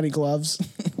his funny gloves.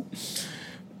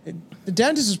 The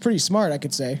dentist is pretty smart, I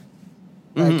could say.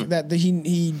 Like that he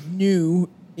knew,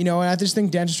 and I just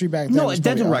think dentistry back then. No,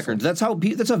 dental records. That's how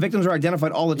victims are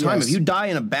identified all the time. Yes. If you die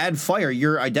in a bad fire,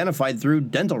 you're identified through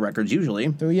dental records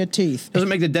usually. Through your teeth. Doesn't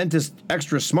make the dentist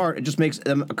extra smart. It just makes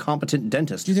them a competent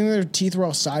dentist. Do you think their teeth were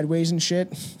all sideways and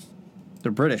shit?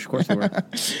 They're British, of course they were.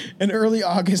 In early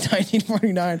August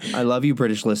 1949. I love you,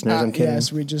 British listeners. I'm kidding.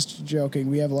 Yes, we're just joking.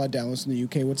 We have a lot of downloads in the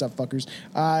UK. What's up, fuckers?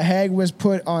 Haig was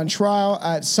put on trial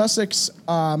at Sussex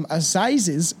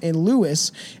Assizes in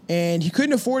Lewis, and he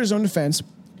couldn't afford his own defense.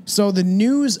 So the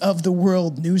News of the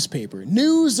World newspaper,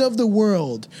 News of the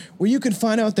World, where you can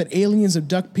find out that aliens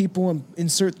abduct people and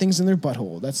insert things in their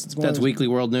butthole. That's Weekly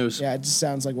World News. Yeah, it just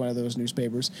sounds like one of those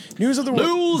newspapers. News of the World.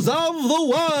 News of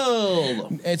the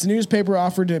World. It's a newspaper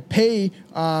offered to pay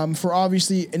for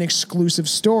obviously an exclusive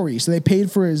story. So they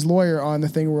paid for his lawyer on the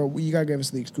thing where you gotta give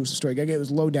us the exclusive story. You gotta give us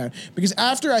lowdown. Because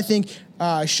after I think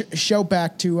shout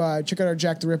back to check out our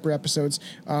Jack the Ripper episodes,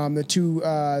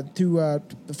 the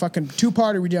fucking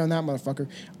two-parter we did on that motherfucker.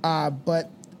 But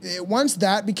once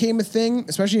that became a thing,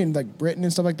 especially in like Britain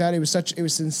and stuff like that, it was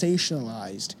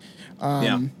sensationalized.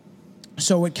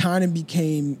 So it kind of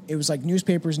became. It was like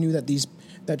newspapers knew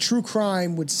that true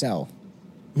crime would sell.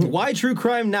 Why true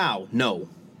crime now? No.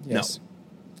 Yes.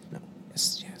 No.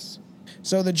 Yes.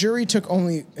 So the jury took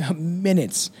only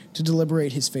minutes to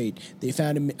deliberate his fate. They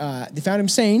found him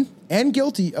sane and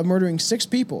guilty of murdering 6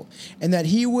 people, and that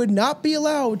he would not be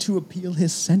allowed to appeal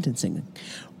his sentencing.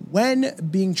 When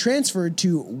being transferred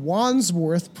to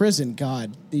Wandsworth Prison,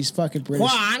 God, these fucking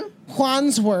British.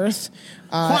 Wandsworth.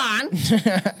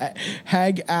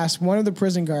 Haig asked one of the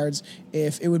prison guards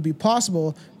if it would be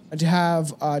possible to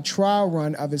have a trial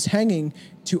run of his hanging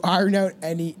to iron out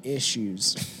any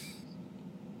issues.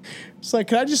 It's like,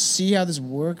 can I just see how this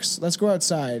works? Let's go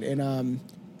outside and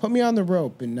put me on the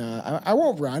rope, and I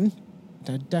won't run.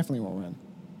 I definitely won't run.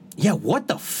 Yeah, what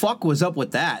the fuck was up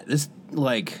with that? This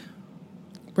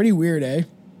pretty weird, eh?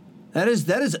 That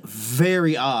is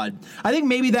very odd. I think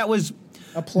maybe that was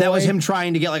him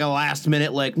trying to get like a last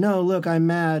minute no, look, I'm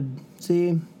mad.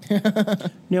 See?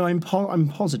 No, I'm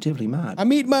positively mad.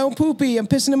 I'm eating my own poopy. I'm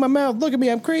pissing in my mouth. Look at me.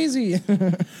 I'm crazy.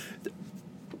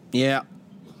 Yeah.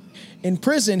 In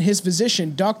prison, his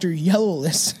physician, Dr.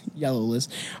 Yellowless,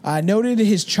 noted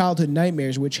his childhood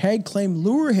nightmares, which Haig claimed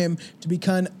lure him to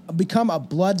become a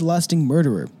bloodlusting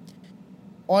murderer.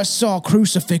 I saw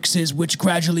crucifixes which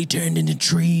gradually turned into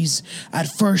trees. At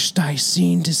first I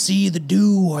seemed to see the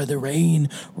dew or the rain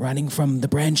running from the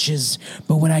branches,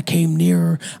 but when I came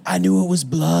nearer, I knew it was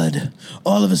blood.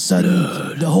 All of a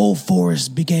sudden, the whole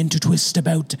forest began to twist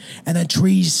about, and the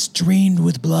trees streamed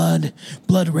with blood.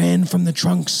 Blood ran from the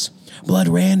trunks. Blood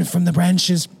ran from the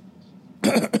branches.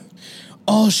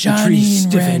 All shiny the trees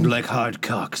and stiffened red. like hard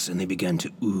cocks, and they began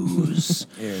to ooze.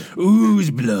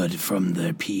 Ooze blood from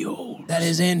their pee hole. That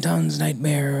is Anton's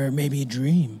nightmare, or maybe a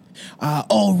dream.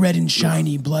 All red and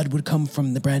shiny blood would come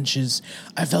from the branches.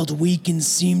 I felt weak and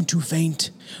seemed to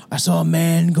faint. I saw a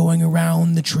man going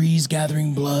around the trees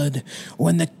gathering blood.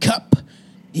 When the cup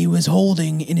he was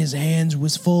holding in his hands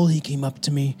was full. He came up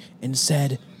to me and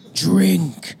said,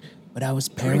 "Drink." But I was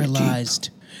paralyzed.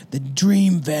 The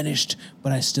dream vanished,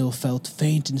 but I still felt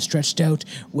faint and stretched out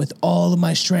with all of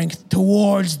my strength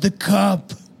towards the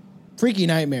cup. Freaky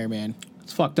nightmare, man.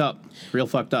 It's fucked up. Real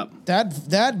fucked up.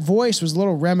 That voice was a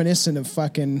little reminiscent of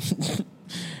fucking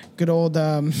good old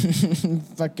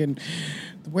fucking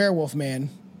werewolf man.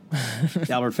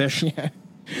 Albert Fish. Yeah.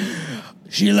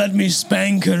 She let me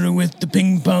spank her with the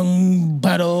ping pong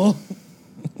paddle.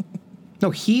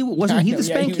 No, he wasn't. He the Spanky.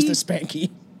 Yeah, he was the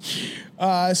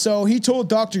Spanky. So he told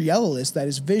Dr. Yellowlist that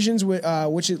his visions,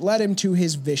 which it led him to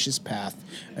his vicious path.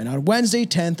 And on Wednesday,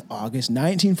 10th August,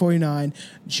 1949,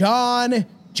 John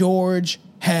George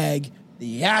Haig,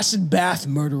 the acid bath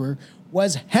murderer,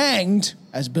 was hanged,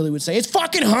 as Billy would say. It's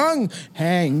fucking hung!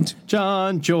 Hanged.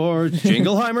 John George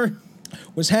Jingleheimer.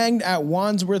 Was hanged at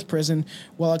Wandsworth Prison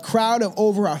while a crowd of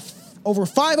over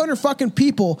 500 fucking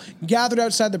people gathered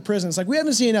outside the prison. It's like, we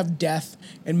haven't seen enough death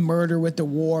and murder with the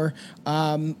war.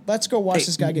 Let's go watch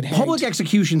this guy get hanged. Public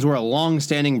executions were a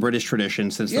long-standing British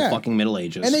tradition since the fucking Middle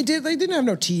Ages. And they didn't have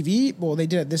no TV. Well, they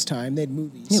did at this time. They had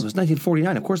movies. Yeah, it was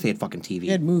 1949. Of course they had fucking TV. They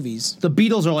had movies. The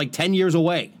Beatles are like 10 years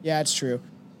away. Yeah, it's true.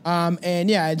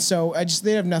 And so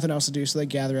they have nothing else to do, so they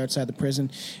gather outside the prison.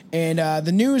 And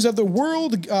the news of the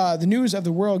world got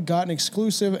an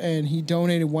exclusive, and he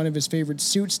donated one of his favorite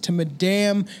suits to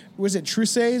Madame, was it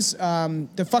Tussauds,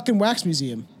 the fucking wax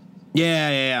museum.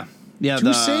 Yeah,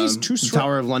 Tussauds? the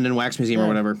Tower of London Wax Museum or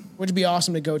whatever. Which would be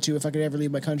awesome to go to if I could ever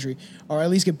leave my country, or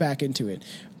at least get back into it.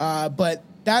 But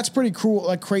that's pretty cool,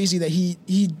 like crazy that he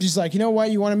just like, you know what,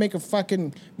 you want to make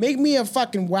me a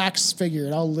fucking wax figure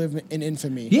and I'll live in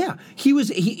infamy. Yeah,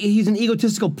 he's an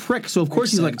egotistical prick, so of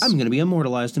course he's sense. like, I'm going to be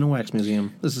immortalized in a wax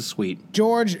museum. This is sweet.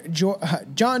 John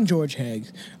George Haig,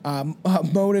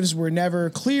 motives were never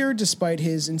clear despite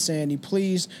his insanity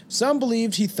pleas. Some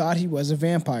believed he thought he was a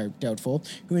vampire, doubtful,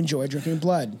 who enjoyed drinking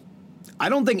blood.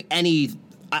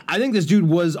 I think this dude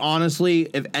was honestly,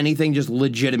 if anything, just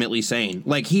legitimately sane.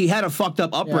 Like, he had a fucked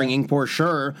up upbringing for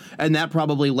sure, and that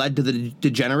probably led to the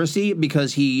degeneracy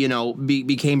because he,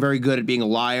 became very good at being a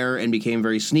liar and became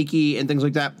very sneaky and things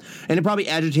like that. And it probably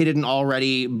agitated an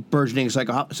already burgeoning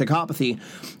psychopathy.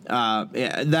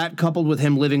 That coupled with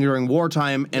him living during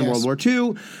wartime and World War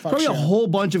II, probably a whole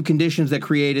bunch of conditions that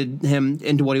created him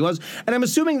into what he was. And I'm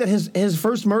assuming that his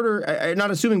first murder,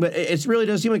 not assuming, but it really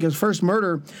does seem like his first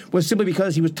murder was simply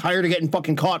because he was tired of getting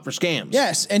fucking caught for scams.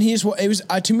 Yes, and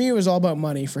to me it was all about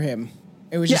money for him.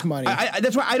 It was just money.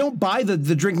 That's why I don't buy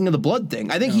the drinking of the blood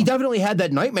thing. I think he definitely had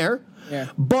that nightmare. Yeah.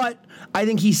 But I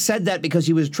think he said that because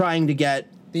he was trying to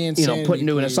get put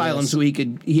into an asylum so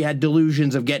he had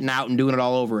delusions of getting out and doing it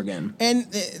all over again.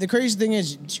 And the crazy thing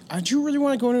is, do you really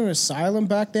want to go into an asylum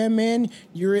back then, man?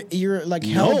 You're like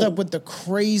held up with the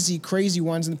crazy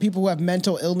ones and the people who have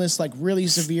mental illness, like really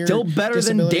severe. Still better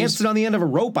than dancing on the end of a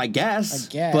rope, I guess.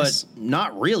 But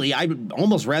not really. I'd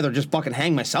almost rather just fucking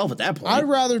hang myself at that point. I'd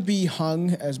rather be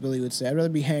hung, as Billy would say. I'd rather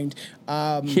be hanged.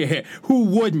 Who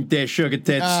wouldn't there, sugar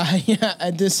tits?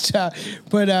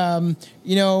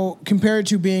 Compared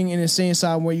to being in a insane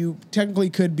asylum where you technically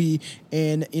could be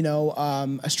in,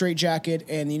 a straitjacket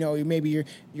and, maybe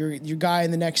your guy in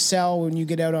the next cell when you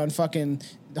get out on fucking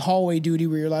the hallway duty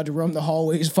where you're allowed to roam the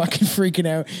hallways fucking freaking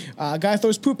out. A guy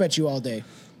throws poop at you all day.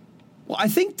 Well, I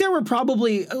think there were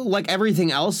probably, like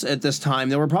everything else at this time,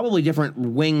 there were probably different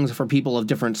wings for people of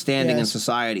different standing in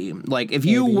society. Like, if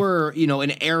you were,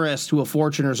 an heiress to a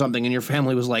fortune or something and your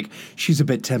family was like, she's a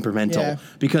bit temperamental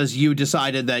because you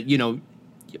decided that,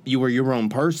 you were your own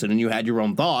person and you had your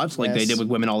own thoughts like they did with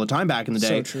women all the time back in the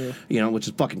day. So true. Which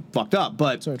is fucking fucked up.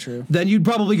 But so true. Then you'd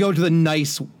probably go to the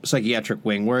nice psychiatric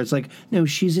wing where it's like, no,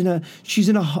 she's in a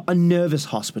nervous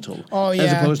hospital. Oh, yeah.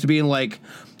 As opposed to being like,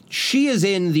 she is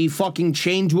in the fucking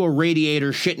chained to a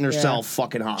radiator shitting herself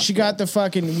fucking hospital. She got the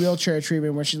fucking wheelchair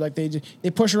treatment where she's like, they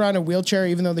push her on a wheelchair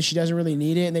even though she doesn't really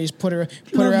need it, and they just put her out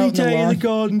in the lawn. Lovely day in the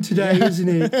garden today, isn't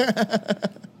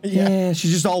it? Yeah,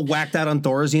 she's just all whacked out on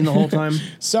Thorazine the whole time.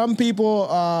 Some people,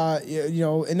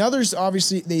 and others,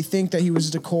 obviously, they think that he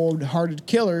was a cold-hearted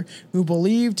killer who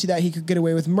believed that he could get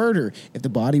away with murder if the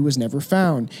body was never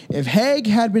found. If Haig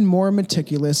had been more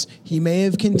meticulous, he may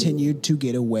have continued to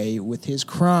get away with his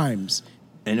crimes.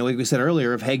 And like we said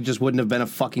earlier, if Haig just wouldn't have been a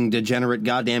fucking degenerate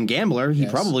goddamn gambler, he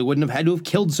probably wouldn't have had to have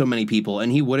killed so many people,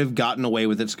 and he would have gotten away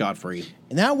with it scot-free.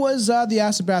 And that was the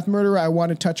acid bath murderer. I want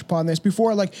to touch upon this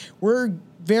before, we're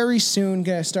very soon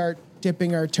going to start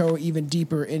dipping our toe even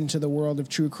deeper into the world of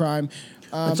true crime.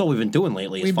 That's all we've been doing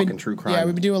lately is fucking true crime. Yeah,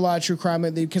 we've been doing a lot of true crime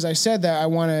lately because I said that I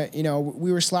want to, you know,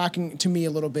 we were slacking to me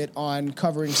a little bit on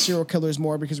covering serial killers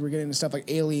more because we're getting into stuff like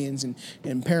aliens and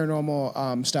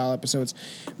paranormal style episodes.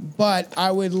 But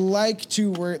I would like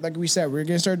to, like we said, we're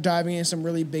going to start diving into some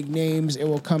really big names. It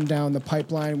will come down the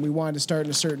pipeline. We wanted to start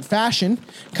in a certain fashion,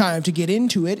 kind of to get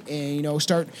into it and, you know,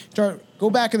 start go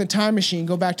back in the time machine,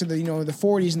 go back to the, you know, the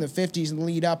 40s and the 50s and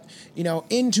lead up, you know,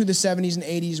 into the 70s and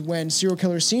 80s when serial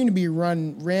killers seemed to be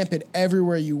run rampant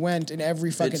everywhere you went in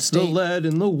every fucking it's state. the lead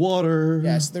in the water.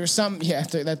 Yes, there's some,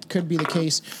 that could be the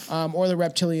case. Or the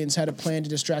reptilians had a plan to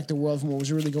distract the world from what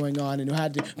was really going on and who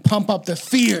had to pump up the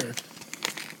fear.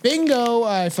 Bingo!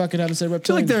 I fucking haven't said I feel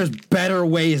reptilian. like there's better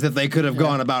ways that they could have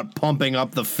gone about pumping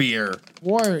up the fear.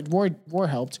 War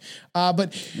helped.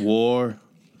 But War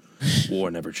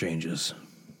never changes.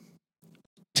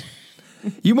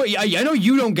 You might. I know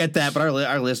you don't get that, but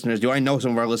our listeners do. I know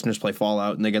some of our listeners play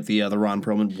Fallout and they get the Ron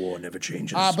Perlman. War never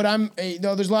changes. But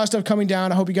there's a lot of stuff coming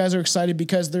down. I hope you guys are excited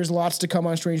because there's lots to come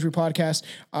on Strange Brew Podcast.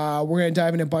 We're going to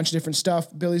dive into a bunch of different stuff.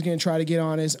 Billy's going to try to get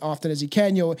on as often as he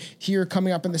can. You'll hear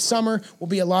coming up in the summer will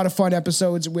be a lot of fun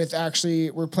episodes with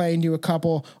we're planning to do a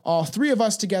couple, all three of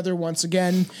us together once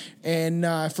again, and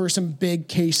for some big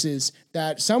cases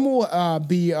that some will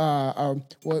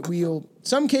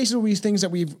some cases will be things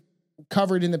that we've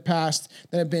covered in the past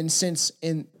that have been since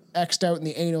X'd out in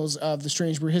the annals of the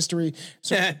Strange Brew history.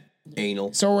 So,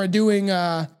 Anal. So we're doing,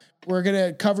 we're going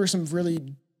to cover some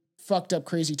really fucked up,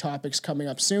 crazy topics coming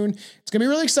up soon. It's going to be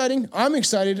really exciting. I'm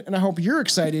excited, and I hope you're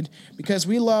excited because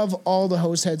we love all the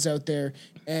host heads out there,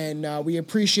 and we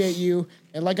appreciate you.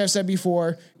 And like I've said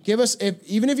before, give us,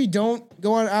 even if you don't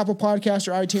go on Apple Podcasts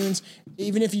or iTunes,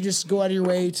 even if you just go out of your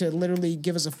way to literally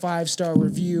give us a 5-star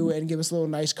review and give us a little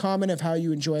nice comment of how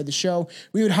you enjoyed the show,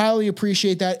 we would highly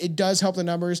appreciate that. It does help the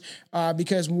numbers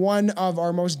because one of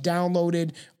our most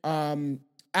downloaded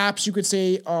apps, you could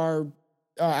say, are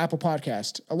Apple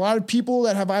Podcast. A lot of people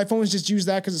that have iPhones just use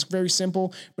that because it's very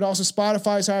simple, but also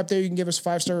Spotify's high up there. You can give us a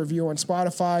 5-star review on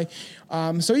Spotify.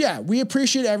 So yeah, we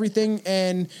appreciate everything.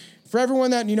 And for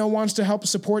everyone that, you know, wants to help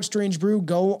support Strange Brew,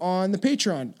 go on the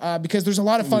Patreon because there's a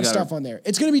lot of fun stuff on there.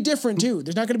 It's going to be different too.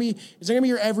 It's not going to be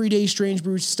your everyday Strange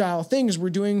Brew style things.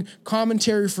 We're doing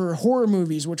commentary for horror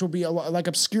movies, which will be like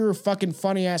obscure, fucking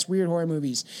funny ass, weird horror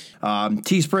movies.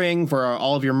 Teespring for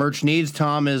all of your merch needs.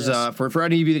 Tom is for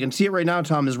any of you that can see it right now.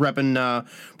 Tom is repping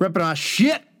our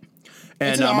shit,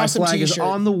 and an my awesome flag t-shirt. is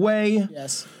on the way.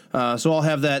 Yes. So I'll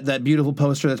have that beautiful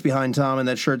poster that's behind Tom and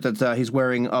that shirt that he's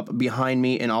wearing up behind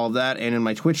me and all of that, and in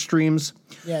my Twitch streams.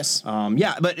 Yes.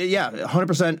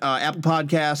 100% Apple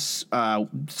Podcasts,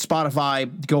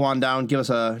 Spotify. Go on down, give us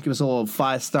a little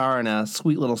 5-star and a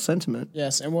sweet little sentiment.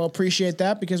 Yes, and we'll appreciate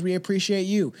that because we appreciate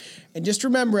you. And just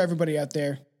remember, everybody out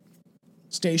there,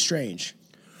 stay strange.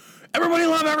 Everybody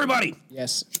love everybody.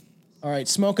 Yes. All right,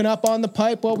 smoking up on the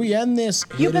pipe while we end this.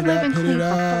 You've been living hit clean it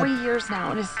up. for 3 years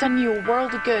now, and it's done you a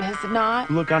world of good, has it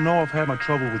not? Look, I know I've had my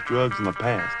trouble with drugs in the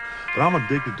past, but I'm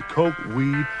addicted to coke,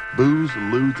 weed, booze,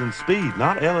 lewds, and speed,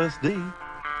 not LSD.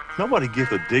 Nobody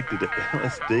gets addicted to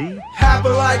LSD.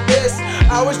 Happened like this,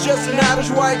 I was just an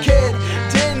average white kid.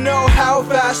 Didn't know how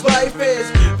fast life is.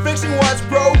 Fixing what's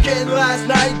broken, last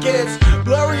night gets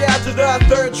blurry after the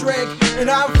third drink. And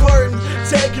I'm flirting,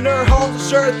 taking her home's a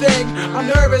sure thing. I'm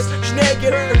nervous, she's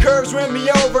naked, her curves win me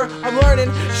over. I'm learning,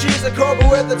 she's a cobra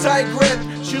with a tight grip.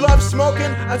 She loves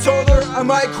smoking, I told her I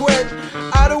might quit.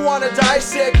 I don't wanna die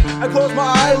sick, I close my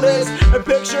eyelids and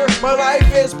picture my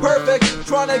life is perfect.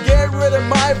 Trying to get rid of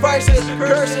my vices,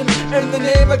 cursing in the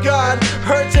name of God.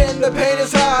 Hurting, the pain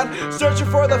is hard, searching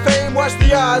for the fame, what's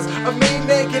the odds of me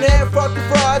making it? Fuck the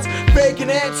frauds, faking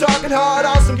it, talking hard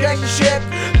on some gangster shit.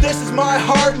 This is my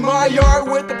heart, my yard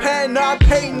with the pen, not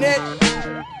painting it.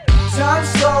 Time's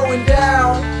slowing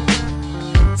down,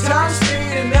 time's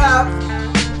speeding up.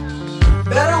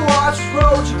 Better watch the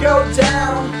road you go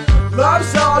down.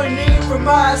 Love's all you need from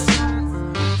us.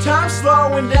 Time's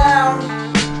slowing down,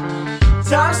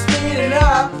 time's speeding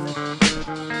up.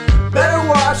 Better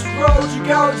watch the road you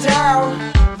go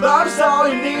down. Love's all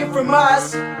you need from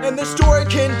us. And the story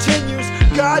continues.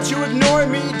 God, you ignored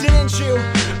me, didn't you?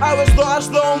 I was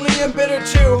lost, lonely, and bitter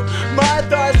too. My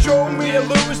thoughts drove me to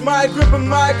lose my grip and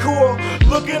my cool.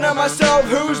 Looking at myself,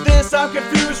 who's this? I'm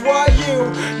confused, why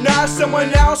you? Not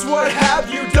someone else, what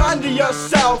have you done to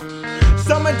yourself?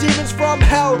 Summon demons from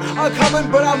hell are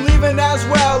coming, but I'm leaving as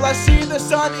well. I see the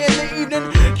sun in the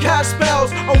evening, cast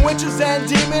spells on witches and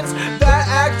demons that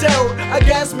act out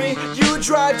against trust me. You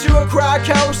drive to a crack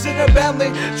house in a Bentley,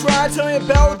 try to tell me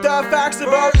about the facts of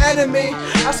our enemy.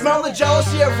 I smell the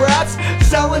jealousy of rats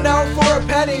selling out for a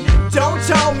penny. Don't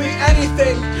tell me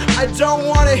anything, I don't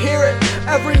wanna hear it.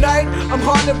 Every night I'm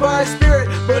haunted by a spirit,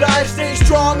 but I stay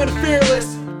strong and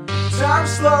fearless.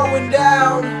 Time's slowing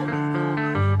down,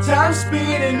 time's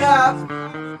speeding up.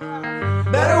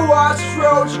 Better watch this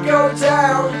road you go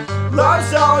down.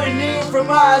 Love's all you need from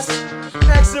us.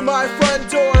 Next to my front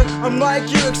door, I'm like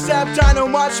you except I know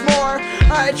much more.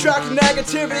 I attract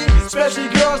negativity, especially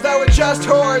girls that were just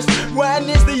whores. When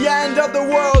is the end of the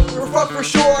world? We're fucked for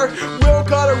sure. Will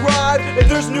God arrive if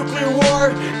there's nuclear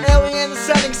war? Aliens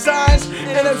sending signs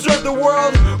and observe the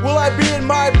world. Will I be in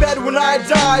my bed when I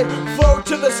die? Float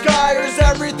to the sky, or is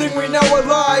everything we know a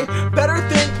lie? Better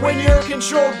think when you're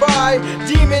controlled by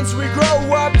demons. We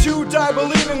grow up to die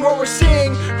believing what we're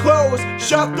seeing. Close,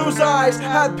 shut those eyes,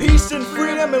 have peace and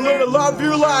freedom, and learn to love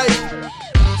your life.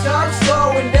 Time's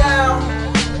slowing down,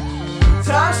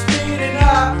 time's speeding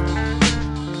up.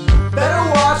 Better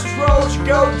watch which road you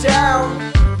go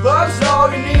down. Love's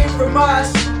all you need from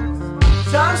us.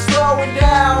 Time's slowing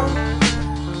down,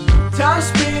 time's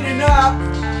speeding up.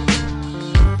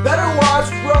 Better watch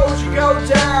which road you go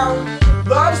down.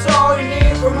 Love's all you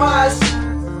need from us.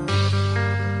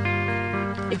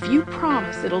 If you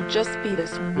promise it'll just be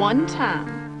this one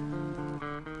time,